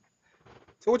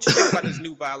 So what you think about this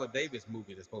new Viola Davis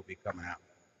movie that's supposed to be coming out?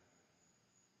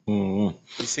 Mm-hmm.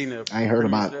 You seen I the ain't heard premise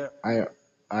about of it. that?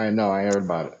 I know I ain't heard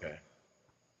about Oh, it. okay.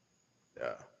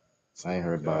 Yeah. I ain't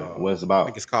heard about it. What it's I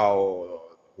think about? it's called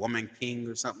Woman King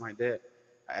or something like that.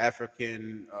 An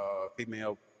African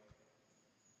female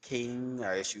king,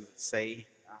 as you would say.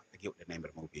 I forget what the name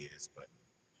of the movie is, but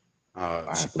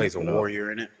I she have to plays look a it up.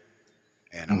 warrior in it.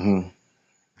 And Mm-hmm.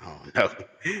 I don't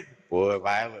know. Boy,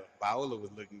 Viola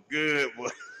was looking good, boy.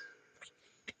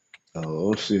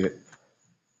 Oh shit.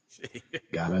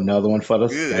 Got Viola was another one looking for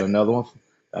the got good. another one.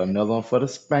 Got another one for the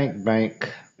spank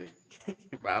bank.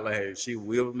 Viola had she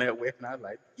wielding that weapon. I was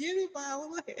like, get it,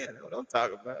 Viola. Yeah, that's what I'm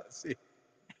talking about. See,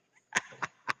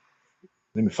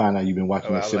 Let me find out you've been oh,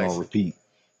 watching that I shit like on she. repeat.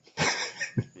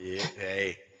 Yeah,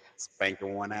 hey,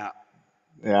 spanking one out.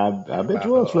 Yeah, I Talking bet about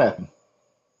you was flapping.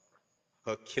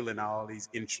 her killing all these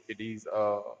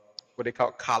what they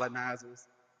call colonizers,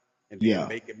 and then Yeah.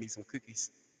 making me some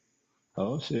cookies.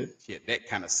 Oh shit. She had that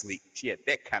kind of sleep. She had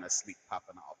that kind of sleep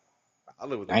popping off.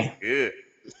 Viola was looking Damn. good.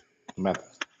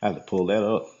 I have to pull that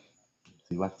up.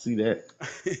 See if I can see that.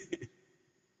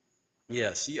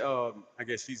 Yeah, she I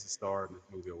guess she's a star in this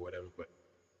movie or whatever, but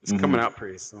It's Hmm. coming out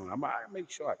pretty soon. I might make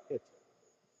sure I catch it.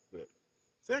 But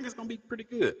I think it's gonna be pretty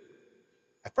good.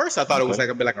 At first, I thought it was Okay. like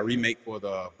gonna be like a remake for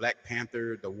the Black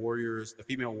Panther, the Warriors, the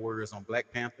female Warriors on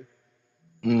Black Panther.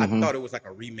 I Hmm. thought it was like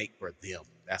a remake for them.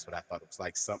 That's what I thought. It was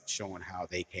like some showing how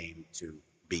they came to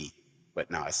be.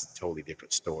 But no, it's a totally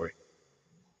different story.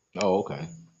 Oh, okay.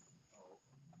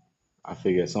 I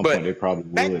figure at some But point they probably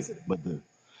back would, to but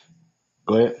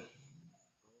go ahead.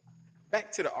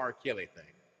 back to the R. Kelly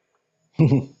thing.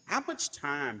 How How much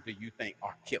time do you think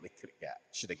R. Kelly could have got?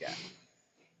 Should have got?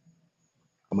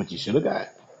 much you should have got?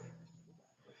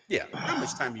 Yeah. How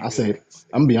much time you I really say, think he should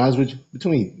I'm gonna be honest with you,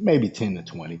 between maybe 10 to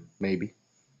 20, maybe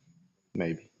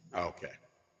have got? Okay.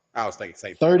 I was thinking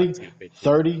same thing, about 30, 10, 15.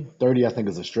 30, 30. I think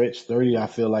is a stretch. 30, I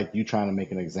feel like you trying to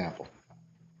make an example.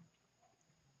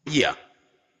 Yeah.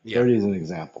 Yeah. 30 is an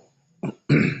example.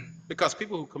 Because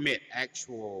people who commit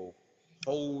actual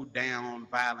hold down,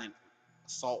 violent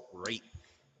assault, rape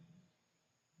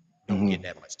don't get Hmm.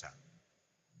 that much time.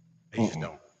 They just Mm-mm.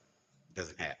 don't. It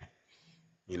doesn't happen.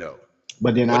 You know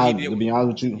But then what he did to was, be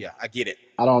honest with you, yeah, I get it.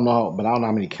 I don't know, but I don't know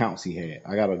how many counts he had.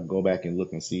 I gotta go back and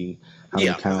look and see how many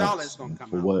Yeah, because all that's counts gonna and come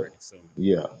for out what. pretty soon.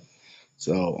 Yeah.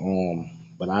 So,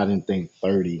 but I didn't think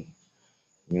 30.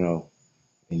 You know,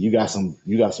 and you got some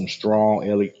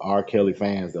strong R. Kelly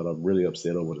fans that are really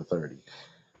upset over the 30.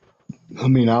 I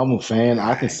mean, I'm a fan.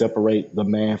 I can Right. separate the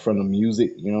man from the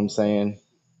music. You know what I'm saying?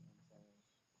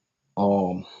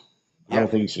 Um, I Yeah.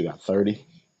 don't think he should have got 30.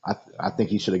 I think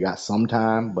he should have got some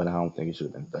time, but I don't think he should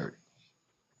have been 30.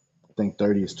 I think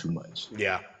 30 is too much.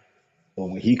 Yeah. But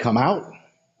when he come out,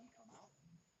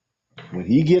 when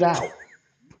he get out,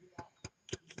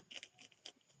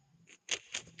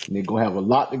 they gonna have a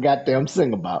lot to goddamn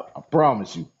sing about. I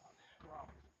promise you.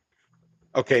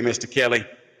 Okay, Mr. Kelly,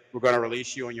 we're gonna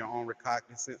release you on your own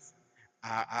recognizance.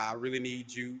 I really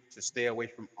need you to stay away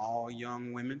from all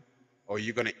young women, or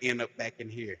you're gonna end up back in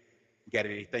here. You got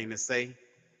anything to say?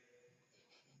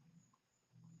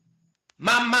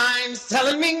 My mind's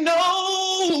telling me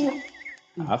no,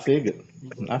 I figured.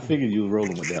 I figured you was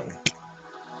rolling with that one.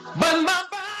 but my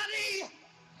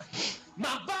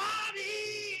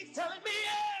body's telling me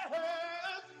yes.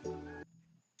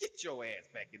 Get your ass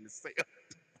back in the cell.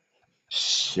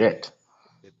 Shit.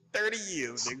 30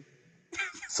 years, nigga.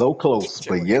 So close, Get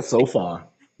your but yet ass. so far.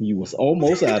 You was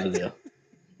almost out of there.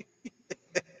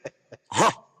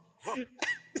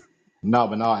 No,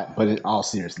 but not. But in all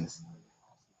seriousness,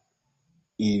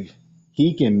 if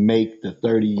he can make the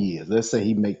 30 years, let's say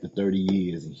he make the 30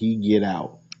 years and he get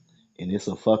out and it's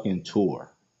a fucking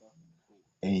tour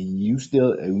and you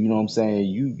still, you know what I'm saying?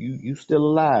 You still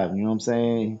alive. You know what I'm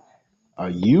saying? Are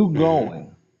you Mm-hmm.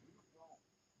 going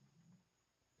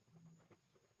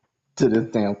to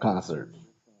this damn concert?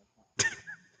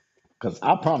 Because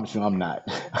I promise you, I'm not.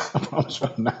 I promise you,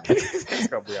 I'm not. It's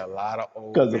gonna be a lot of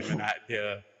old Because women out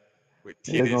there with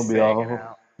it's titties gonna be sagging all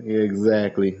out.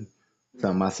 exactly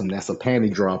talking about some. That's a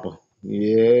panty dropper.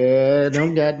 Yeah,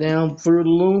 them goddamn Fruit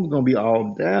Looms gonna be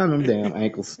all down them damn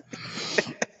ankles.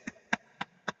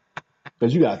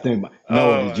 Cause you gotta think about.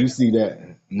 No, did Oh, you see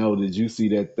that? No, did you see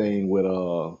that thing with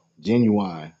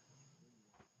Genuine?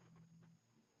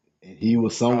 And he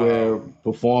was somewhere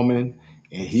performing,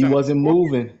 and he Sean wasn't Booker.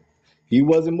 moving. He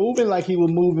wasn't moving like he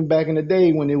was moving back in the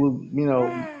day when it was,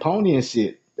 pony and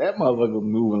shit. That motherfucker was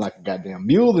moving like a goddamn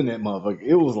mule in that motherfucker.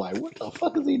 It was like, what the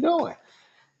fuck is he doing?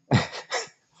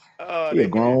 Oh, He a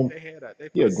grown, they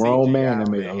he put a a grown man CGI that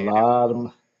on made that head.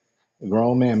 Him. a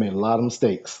grown man made a lot of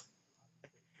mistakes.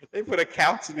 They put a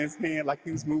couch in his hand like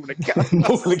he was moving a couch.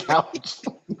 Moving the couch.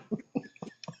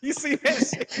 You see that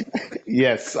shit?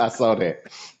 Yes, I saw that.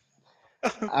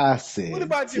 I What said,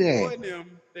 about your boy dang, and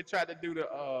them? They tried to do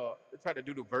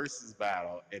the versus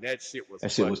battle, and that shit was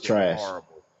that shit was fucking trash.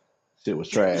 horrible. Shit was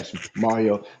trash.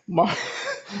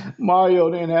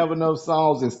 Mario didn't have enough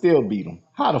songs and still beat him.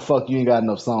 How the fuck you ain't got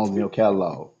enough songs in your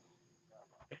catalog?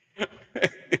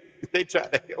 They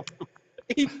tried to help him.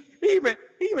 He even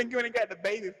went and got the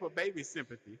baby for baby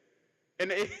sympathy,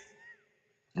 and they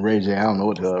Ray J, I don't know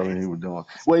what the hell he stage. was doing.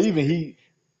 Well,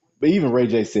 but even Ray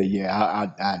J said, yeah,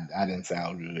 I didn't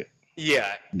sound good.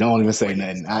 Yeah, Don't even say where he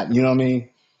was nothing. talking, You know what I mean?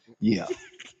 Yeah.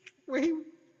 where he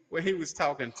where he was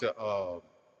talking to uh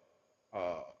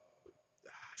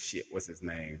shit, what's his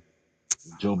name?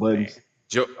 Joe Oh man, Buttons.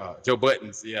 Joe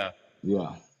Buttons. Yeah,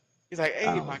 Yeah. he's like,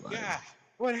 I hey, my was like, God,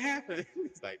 what happened?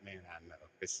 He's like, man, I know,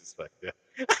 it's just fucked up.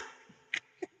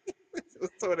 It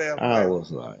was so damn I funny.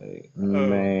 was like, Oh,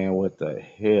 man, what the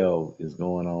hell is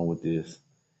going on with this?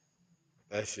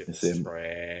 that shit It was said,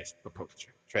 trash.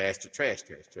 Trash, trash, trash,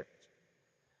 trash, trash.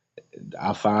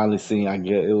 I finally seen. I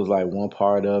get it was like one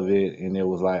part of it, and it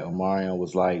was like Omarion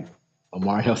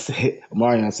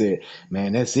said,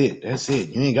 "Man, that's it. That's it.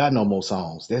 You ain't got no more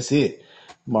songs. That's it."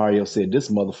 Mario said, "This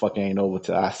motherfucker ain't over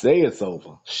till I say it's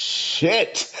over."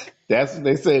 Shit. That's what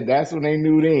they said. That's when they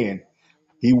knew. Then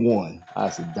he won. I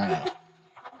said, "Damn."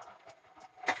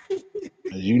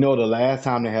 You know, the last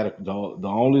time they had the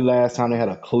only last time they had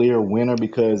a clear winner,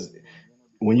 because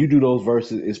when you do those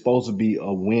verses, it's supposed to be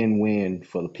a win-win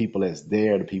for the people that's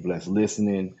there, the people that's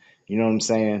listening. You know what I'm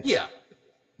saying? Yeah,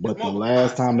 it's But more of a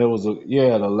concept.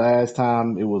 the last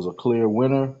time it was a clear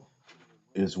winner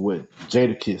is with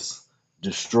Jadakiss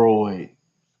destroyed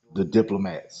the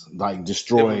diplomats, like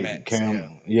destroyed Diplomats, yeah.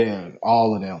 Cam, yeah,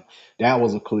 all of them. That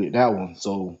was a clear that one.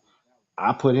 So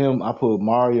I put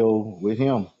Mario with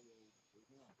him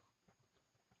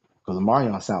because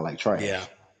Mario sound like Yeah. trash.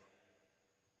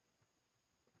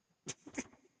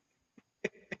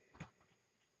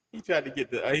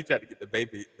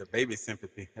 The baby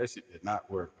sympathy. That shit did not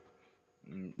work.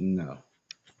 No,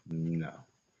 no,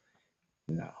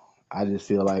 no. I just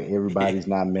feel like everybody's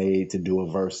not made to do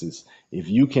a versus. If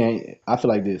you can't, I feel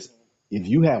like this. If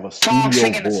you have a Song studio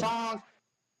singing the voice, song.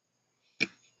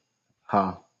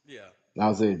 huh? Yeah. I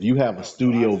would say if you have a No,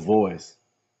 no, I was studio just gonna voice,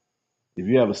 if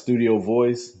you have a studio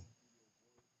voice,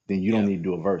 then you don't yeah, need to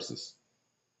do a versus.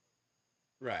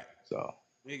 right. So,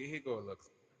 Here go a little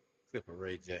clip of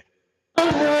Ray J.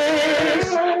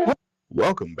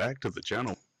 Welcome back to the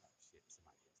channel. Shit,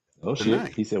 somebody else oh shit,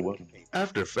 Tonight, he said what?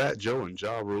 after Fat Joe and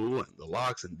Ja Rule and the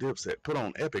Lox and Dipset put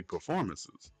on epic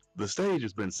performances, the stage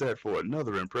has been set for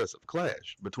another impressive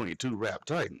clash between two rap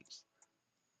titans.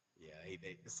 Yeah,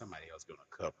 somebody else doing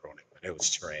a cover on it, but it was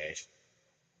trash.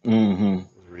 Mm-hmm.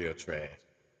 It was real trash.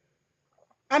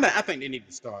 I think they need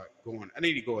to start going. I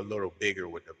need to go a little bigger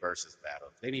with the versus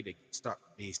battles. They need to start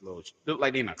these little look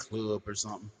like they're in a club or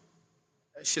something.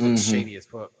 That shit looks Mm-hmm. shady as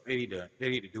fuck. They need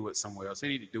to do it somewhere else. They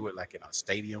need to do it like in a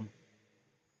stadium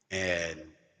and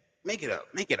make it a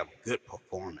good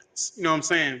performance. You know what I'm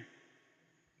saying?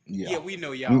 Yeah. Yeah, we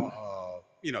know Mm, y'all.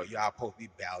 Y'all supposed to be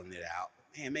battling it out.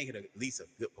 Man, make it at least a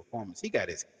good performance. He got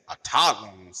a toddler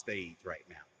on stage right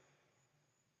now.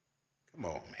 Come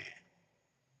on, man.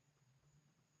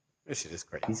 This shit is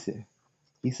he crazy. said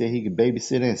he said he could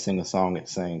babysit and sing a song at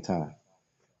the same time.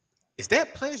 Is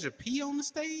that Pleasure P on the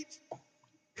stage?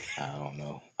 I don't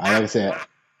know. I like I said,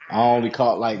 I only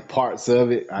caught like parts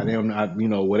of it.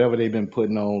 Whatever they've been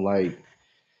putting on like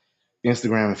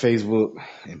Instagram and Facebook,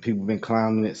 and people been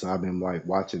clowning it, so I've been like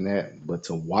watching that. But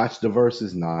to watch the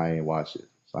verses, nah, I ain't watch it.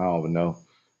 So I don't even know.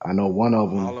 I know one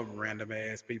of them. All of them random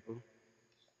ass people.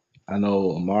 I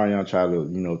know Marion tried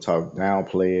to, talk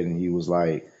downplay it, and he was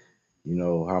like,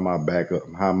 how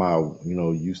my,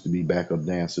 used to be backup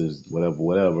dancers, whatever,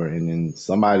 whatever. And then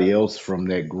somebody else from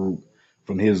that group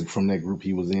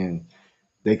he was in,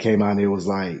 they came out and it was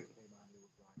like,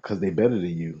 because they better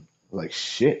than you. Like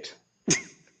shit,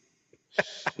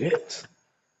 shit,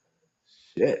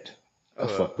 shit.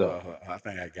 That's fucked up. I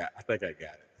think I got it. I think I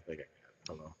got it.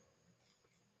 Hold on.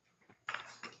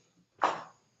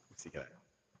 Let's see, can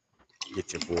I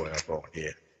get your boy up on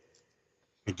here?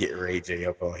 Let me get Ray J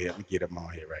up on here. Let me get him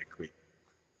on here right quick.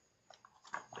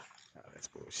 Oh, that's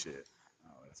bullshit.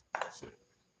 Oh, that's bullshit.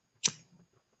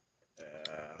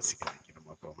 Let's see, can I get him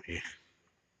up on here?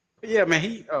 But yeah,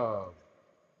 man,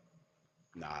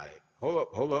 nah, hold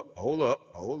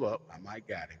up. I might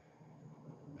got him.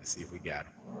 Let's see if we got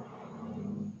him.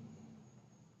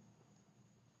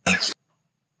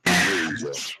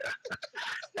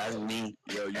 That's me.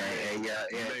 Yo, you, Yeah,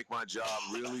 you yeah. make my job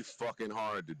really fucking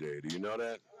hard today. Do you know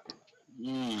that?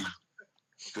 Mm.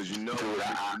 Because you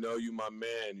know you my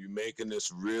man. You making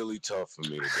this really tough for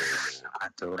me today, man.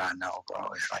 I know, bro.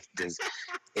 It's like this.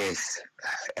 It's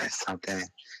something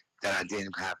that I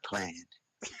didn't have planned.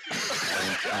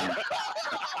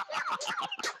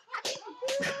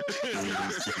 And,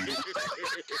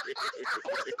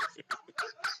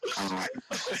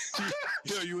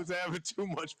 Yo, you was having too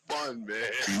much fun,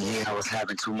 man. yeah, I was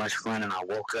having too much fun, and I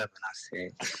woke up and I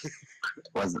said,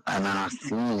 and then I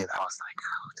seen it. I was like,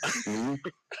 oh, that's me.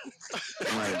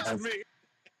 That's me.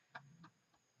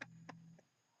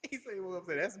 He said, "Well,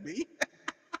 that's me."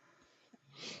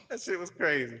 That shit was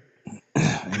crazy.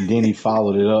 And then he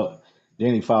followed it up.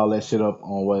 Then he followed that shit up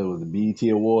on what it was, the BET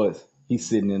Awards. He's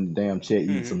sitting in the damn chair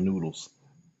eating Mm-hmm. some noodles.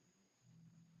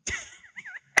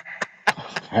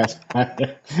 That's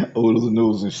oodles and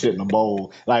noodles and shit in a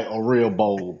bowl, like a real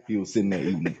bowl. He was sitting there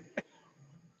eating.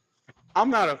 I'm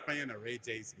not a fan of Ray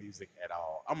J's music at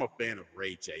all. I'm a fan of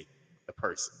Ray J, the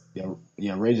person. Yeah,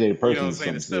 yeah. Ray J the You know person what I'm is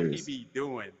saying? The something stuff he serious. be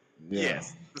doing, Yeah,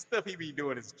 yes, the stuff he be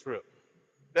doing is a trip.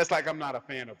 That's like I'm not a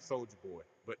fan of Soulja Boy,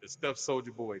 but the stuff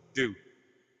Soulja Boy do,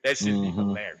 that should be Mm-hmm.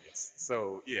 hilarious.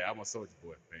 So yeah, I'm a Soulja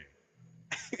Boy fan.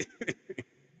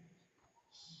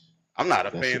 I'm not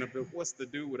a That's fan of the what's the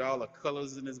dude with all the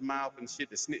colors in his mouth and shit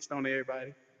that snitched on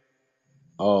everybody?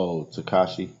 oh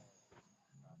Takashi.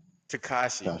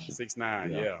 Takashi Takashi.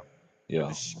 6ix9ine, Yeah. yeah. But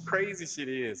the Yeah. crazy shit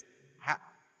is, how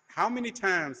how many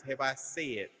times have I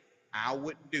said I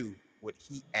would do what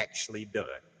he actually done?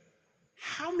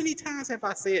 How many times have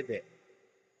I said that?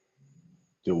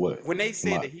 Do what? When they Come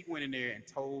said on. that he went in there and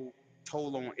told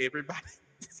on everybody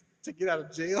to get out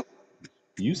of jail,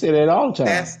 You say that all the time.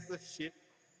 that's the shit.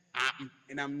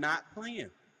 I'm not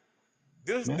playing.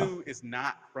 This Yeah. dude is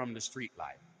not from the street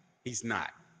life. He's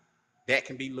not. That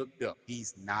can be looked up.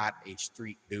 He's not a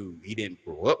street dude. He didn't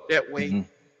grow up that way. Mm-hmm.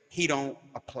 He don't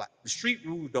apply. The street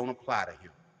rules don't apply to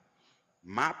him.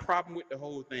 My problem with the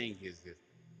whole thing is this: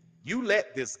 you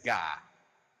let this guy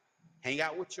hang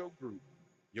out with your group,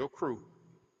 your crew,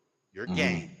 your Mm-hmm.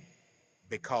 gang,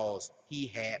 because he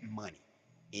had money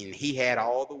and he had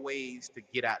all the ways to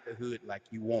get out the hood like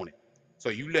you wanted. So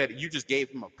you just gave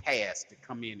him a pass to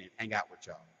come in and hang out with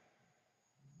y'all.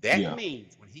 That Yeah.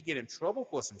 means when he get in trouble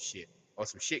for some shit or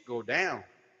some shit go down,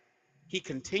 he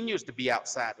continues to be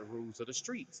outside the rules of the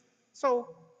streets. So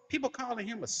people calling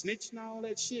him a snitch and all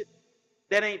that shit,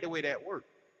 that ain't the way that works.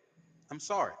 I'm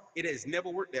sorry. It has never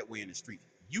worked that way in the streets.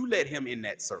 You let him in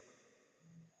that circle.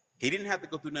 He didn't have to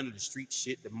go through none of the street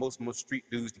shit that most street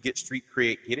dudes to get street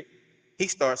cred get it. He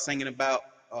starts singing about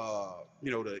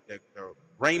the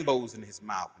rainbows in his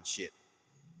mouth and shit.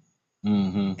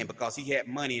 Mm-hmm. And because he had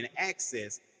money and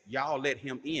access, y'all let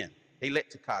him in. They let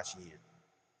Takashi in.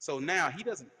 So now he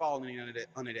doesn't fall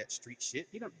under that street shit.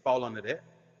 He doesn't fall under that.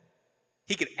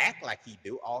 He can act like he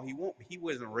do all he want, but he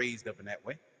wasn't raised up in that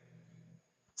way.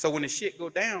 So when the shit go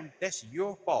down, that's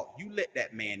your fault. You let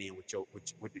that man in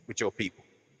with your people.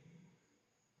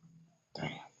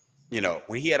 Damn. You know,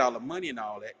 when he had all the money and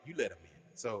all that, you let him in.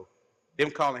 So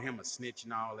them calling him a snitch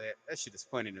and all that, that shit is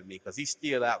funny to me because he's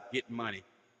still out getting money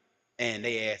and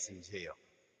they ass in jail.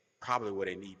 Probably where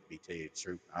they need to be, tell you the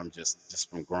truth. I'm just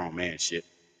from grown man shit.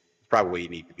 It's probably where you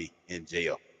need to be, in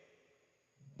jail.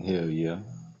 Hell yeah.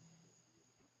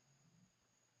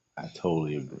 I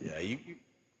totally But agree. yeah,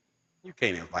 you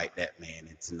can't invite that man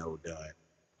into no done.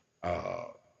 Uh,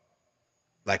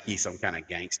 like he's some kind of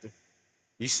gangster.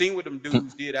 You seen what them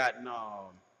dudes did out in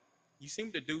you seen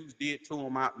what the dudes did to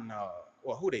him out in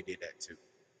well, who they did that to?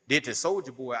 Did to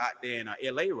Soulja Boy out there in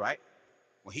LA, right?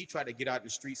 When he tried to get out in the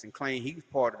streets and claim he was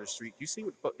part of the street. You see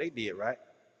what the fuck they did, right?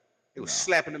 They was No.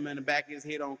 slapping him in the back of his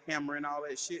head on camera and all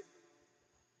that shit.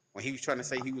 When he was trying to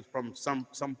say he was from some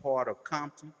part of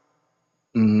Compton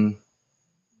Mm-hmm.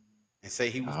 and say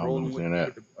he was I remember rolling with saying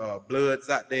that. the Bloods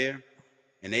out there,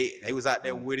 and they was out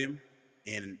there with him,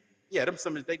 and yeah, them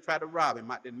some they tried to rob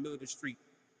him out there in the middle of the street,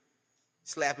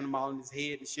 slapping him all in his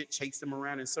head and shit, chasing him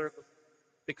around in circles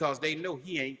because they know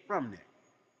he ain't from there,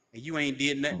 and you ain't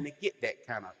did nothing to get that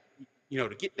kind of,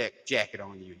 to get that jacket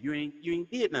on you. You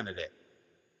ain't did none of that.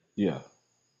 Yeah.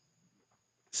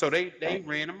 So they Damn.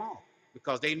 ran him off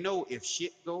because they know if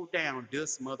shit go down,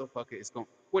 this motherfucker is going.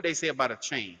 What they say about a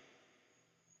chain?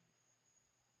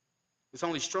 It's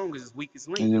only strong as its weakest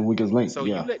link. And then Weakest Link. So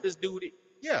you Yeah. let this dude,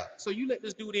 yeah. So you let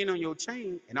this dude in on your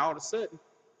chain, and all of a sudden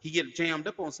he get jammed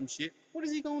up on some shit. What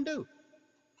is he gonna do?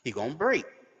 He gonna break.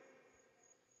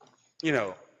 You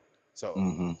know. So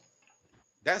Mm-hmm.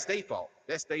 that's their fault.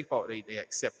 That's their fault. They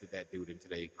accepted that dude into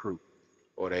their crew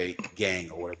or their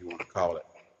gang or whatever you want to call it.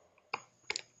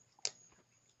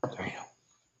 Damn.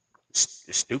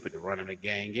 It's stupid to run in a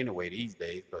gang anyway these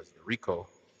days because the Rico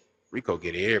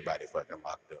get everybody fucking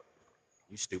locked up.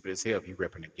 You stupid as hell if you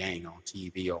repping a gang on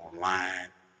TV or online.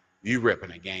 You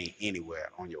repping a gang anywhere,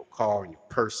 on your car, on your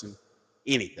person,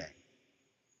 anything.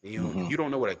 If Mm-hmm. you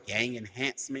don't know what a gang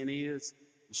enhancement is,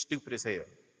 you're stupid as hell.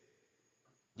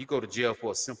 You go to jail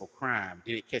for a simple crime,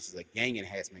 then it catches a gang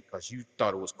enhancement because you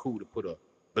thought it was cool to put a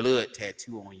blood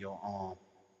tattoo on your arm.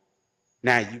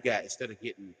 Now you got, instead of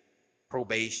getting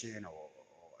probation or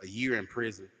a year in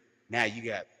prison, now you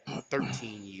got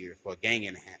 13 years for a gang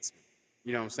enhancement.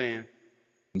 You know what I'm saying?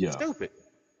 Yeah. Stupid.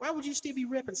 Why would you still be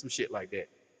repping some shit like that?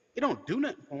 It don't do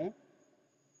nothing for them.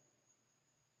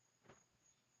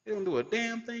 They don't do a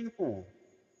damn thing for them.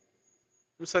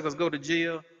 Them suckers go to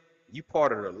jail. You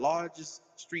part of the largest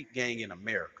street gang in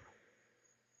America.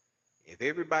 If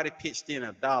everybody pitched in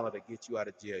 $1 to get you out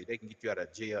of jail, they can get you out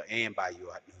of jail and buy you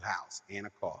a new house and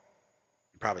a car.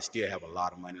 You probably still have a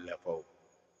lot of money left over.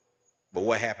 But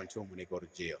what happened to them when they go to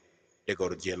jail? They go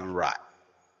to jail and rot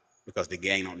because the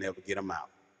gang don't never get them out.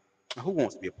 Now, who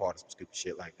wants to be a part of some stupid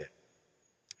shit like that?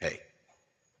 Hey,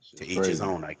 To Shit's each his crazy.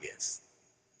 own, I guess.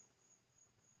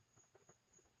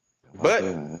 I'm out But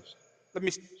there, man. let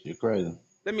me Shit crazy.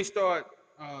 let me start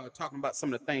talking about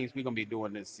some of the things we're gonna be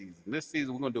doing this season. This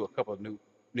season, we're gonna do a couple of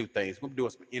new things. We're gonna be doing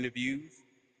some interviews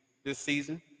this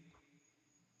season.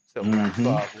 So we're gonna Mm-hmm.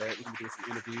 start off that. We're gonna be doing some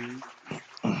interviews.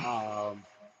 Um,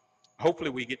 hopefully,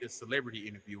 we get this celebrity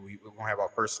interview. We're gonna have our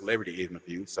first celebrity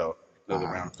interview. So a little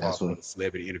round of That's applause what for the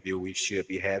celebrity interview we should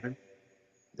be having.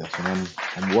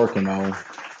 I'm working on.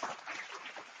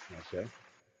 Okay.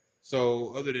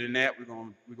 So other than that, we're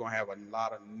gonna have a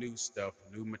lot of new stuff,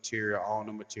 new material, all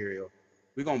new material.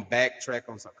 We're gonna backtrack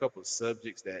on a couple of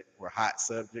subjects that were hot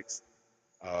subjects.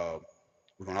 Uh,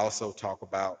 we're gonna also talk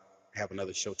about have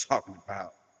another show talking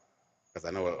about because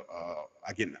I know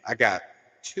I got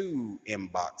two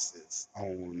inboxes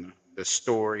on the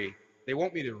story. They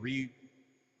want me to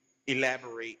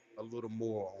elaborate a little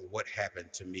more on what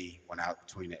happened to me when I was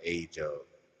between the age of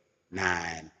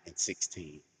 9 and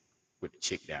 16 with the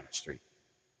chick down the street.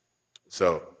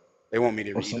 So they want me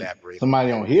to Or elaborate on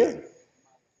somebody that. on here?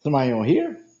 Somebody on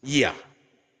here? Yeah,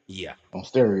 yeah, On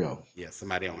stereo. yeah.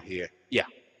 Somebody on here. Yeah,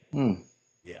 Hmm.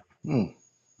 yeah. Hmm.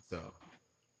 So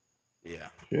yeah,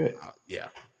 Shit. yeah.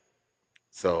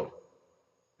 So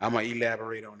I'm gonna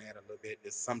elaborate on that a little bit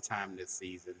this sometime this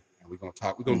season, and we're gonna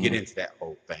talk. We're gonna get Mm-hmm. into that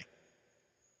whole thing.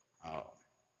 Uh,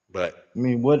 but I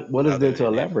mean, what is there other to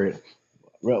than that, elaborate?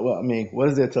 Well, I mean, what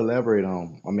is there to elaborate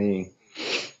on? I mean,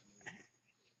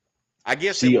 I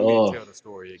guess they she want me to tell the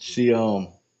story again. she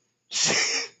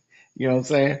you know what I'm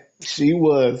saying?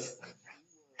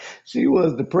 She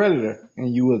was the predator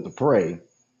and you was the prey.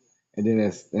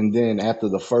 And then after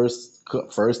the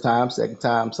first time, second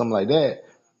time, something like that,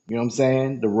 you know what I'm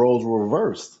saying? The roles were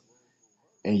reversed.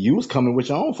 And you was coming with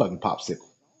your own fucking popsicle.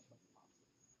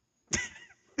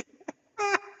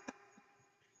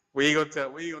 We ain't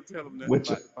gonna tell them nothing With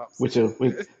your about the with your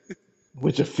with, popsicle.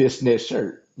 with your fishnet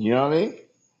shirt. You know what I mean?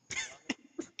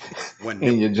 One And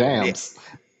nipple your per net. jams.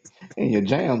 And your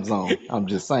jams on. I'm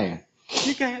just saying.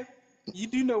 You got, you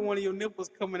do know one of your nipples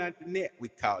coming out the net. We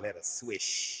call that a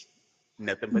swish.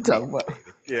 Nothing You but talking net, about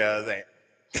baby. Yeah, I'm saying.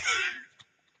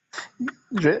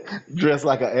 dress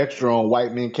like an extra on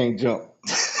White Men Can't Jump.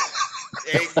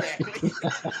 Exactly.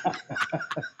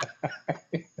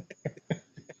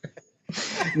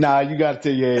 Nah, you gotta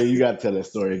tell that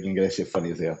story again. That shit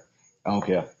funny as hell. I don't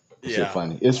care. That shit Yeah.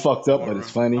 funny. It's fucked So up, but it's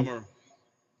funny.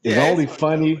 It's yeah, it's only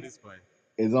fucked up, but funny. it's funny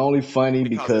It's only funny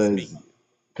because it's me.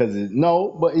 because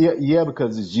no, but yeah,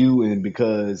 because it's you and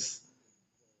because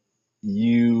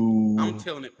I'm you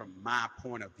telling it from my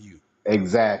point of view.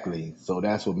 exactly. So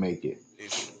that's what make it.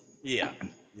 It's, yeah,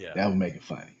 yeah. That would make it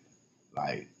funny.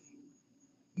 Like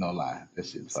no lie, that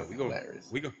shit's So fucking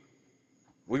hilarious.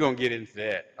 we're gonna get into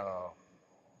that.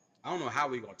 I don't know how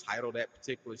we're gonna title that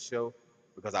particular show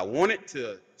because I want it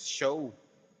to show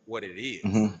what it is.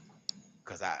 Hmm.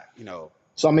 Because I,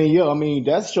 So I mean, yeah, I mean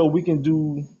that show we can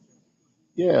do.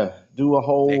 Yeah, do a next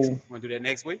whole. want to do that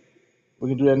next week. We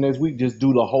can do that next week. Just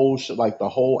do the whole like the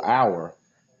whole hour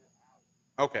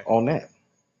Okay, on that.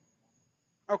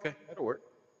 okay, that'll work.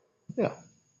 Yeah.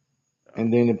 Uh,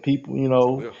 And then the people,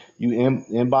 so we'll. you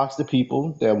inbox the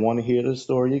people that want to hear the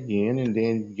story again, and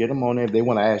then get them on there. If they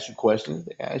want to ask you questions,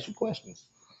 they ask you questions.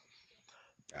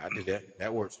 I did that.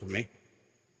 That works for me.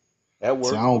 That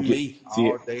See, I works for don't get me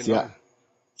see all day see long.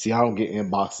 I don't get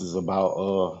inboxes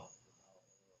about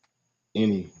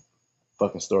any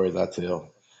fucking stories I tell.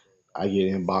 I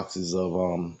get inboxes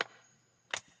of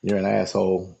you're an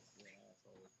asshole,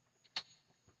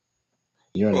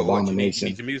 you're an What you need? You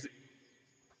need abomination. your music.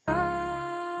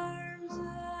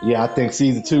 Yeah, I think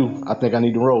season two. I think I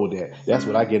need to roll with that. That's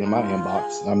what I get in my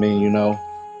inbox. I mean,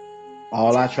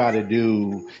 all I try to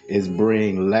do is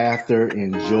bring laughter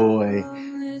and joy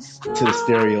to the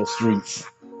stereo streets.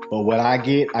 But what I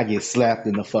get slapped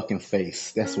in the fucking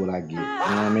face. That's what I get. You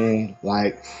know what I mean?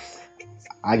 Like,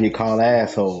 I get called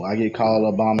asshole. I get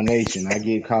called abomination. I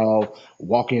get called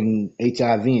walking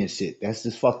HIV and shit. That's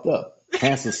just fucked up.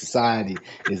 Cancer Society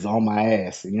is on my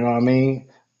ass. You know what I mean?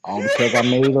 All because I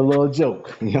made a little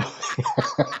joke. You know,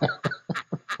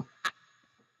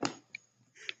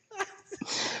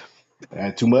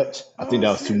 too much. I think Oh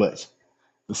that was too shit. much.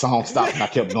 The song stopped and I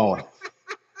kept going,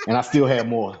 and I still had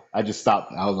more. I just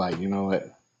stopped. I was like, you know what?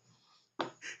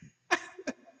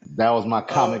 That was my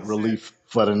comic Oh shit. relief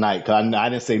for the night. Cause I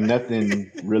didn't say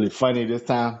nothing really funny this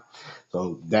time,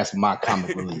 so that's my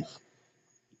comic relief.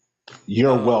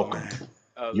 You're Oh welcome. man.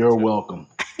 That was You're a welcome.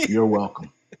 You're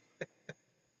welcome.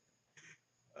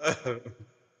 joke.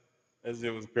 That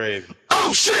shit was crazy.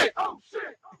 Oh shit!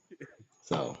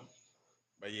 So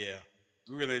But yeah,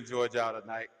 we really enjoyed y'all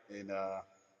tonight, and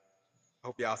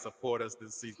Hope y'all support us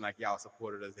this season like y'all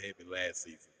supported us heavy last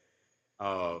season.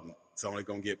 It's only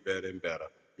gonna get better and better.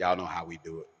 Y'all know how we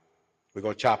do it. We're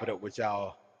gonna chop it up with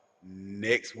y'all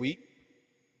next week.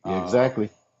 Yeah, exactly.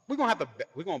 We're gonna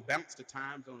bounce the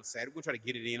times on a Saturday. We're gonna try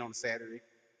to get it in on a Saturday,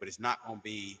 but it's not gonna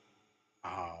be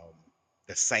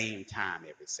the same time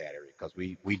every Saturday because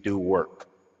we do work.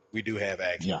 We do have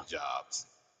actual jobs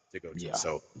to go to. Yeah.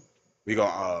 So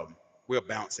we'll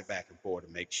bounce it back and forth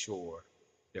to make sure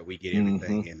that we get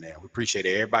everything in there. We appreciate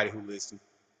everybody who listened.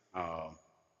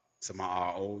 Some of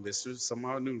our old listeners, some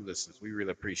of our new listeners. We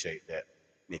really appreciate that.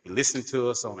 And if you listen to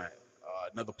us on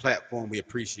another platform, we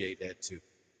appreciate that too.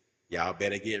 Y'all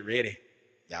better get ready.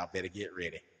 Y'all better get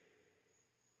ready.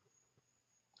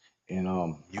 And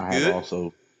You I good?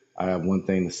 have one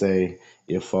thing to say.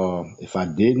 If I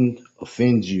didn't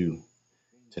offend you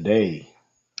today,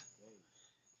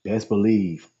 best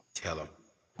believe Tell them.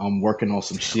 I'm working on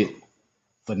some Tell shit them.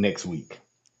 for next week.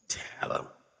 Tell them.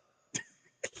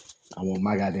 I want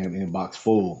my goddamn inbox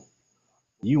full.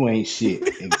 You ain't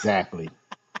shit. Exactly.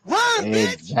 Run,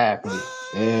 bitch! Exactly.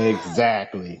 Run!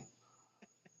 Exactly.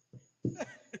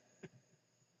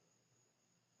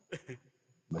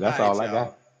 But All that's right, all I y'all.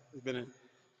 got. It's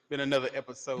been another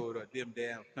episode of Them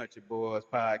Damn Country Boys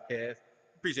podcast.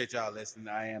 Appreciate y'all listening.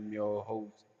 I am your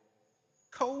host,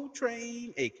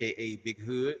 Coltrane, aka Big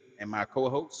Hood, and my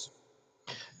co-host.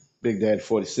 Big Daddy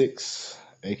 46,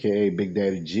 aka Big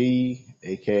Daddy G,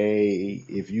 aka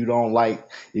if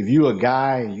you a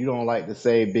guy and you don't like to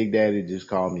say Big Daddy, just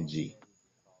call me G.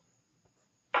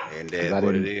 And Because that's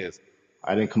what it is.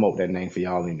 I didn't come up with that name for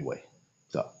y'all anyway.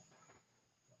 So All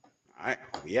right,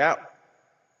 we out.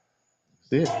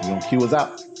 that's it. You gonna cue us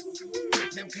out.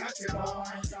 Them country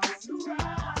boys on the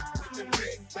ride. With them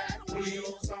big fat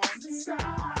wheels on the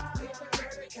side. With the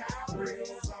dirty cow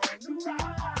grills on the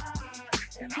ride.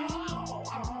 And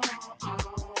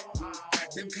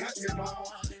them country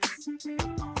boys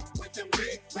with them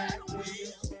big fat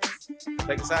wheels.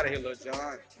 Take us out of here, Lil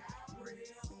John.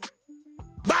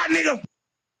 Bye, nigga.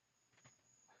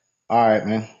 All right,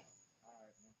 man.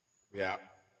 We out.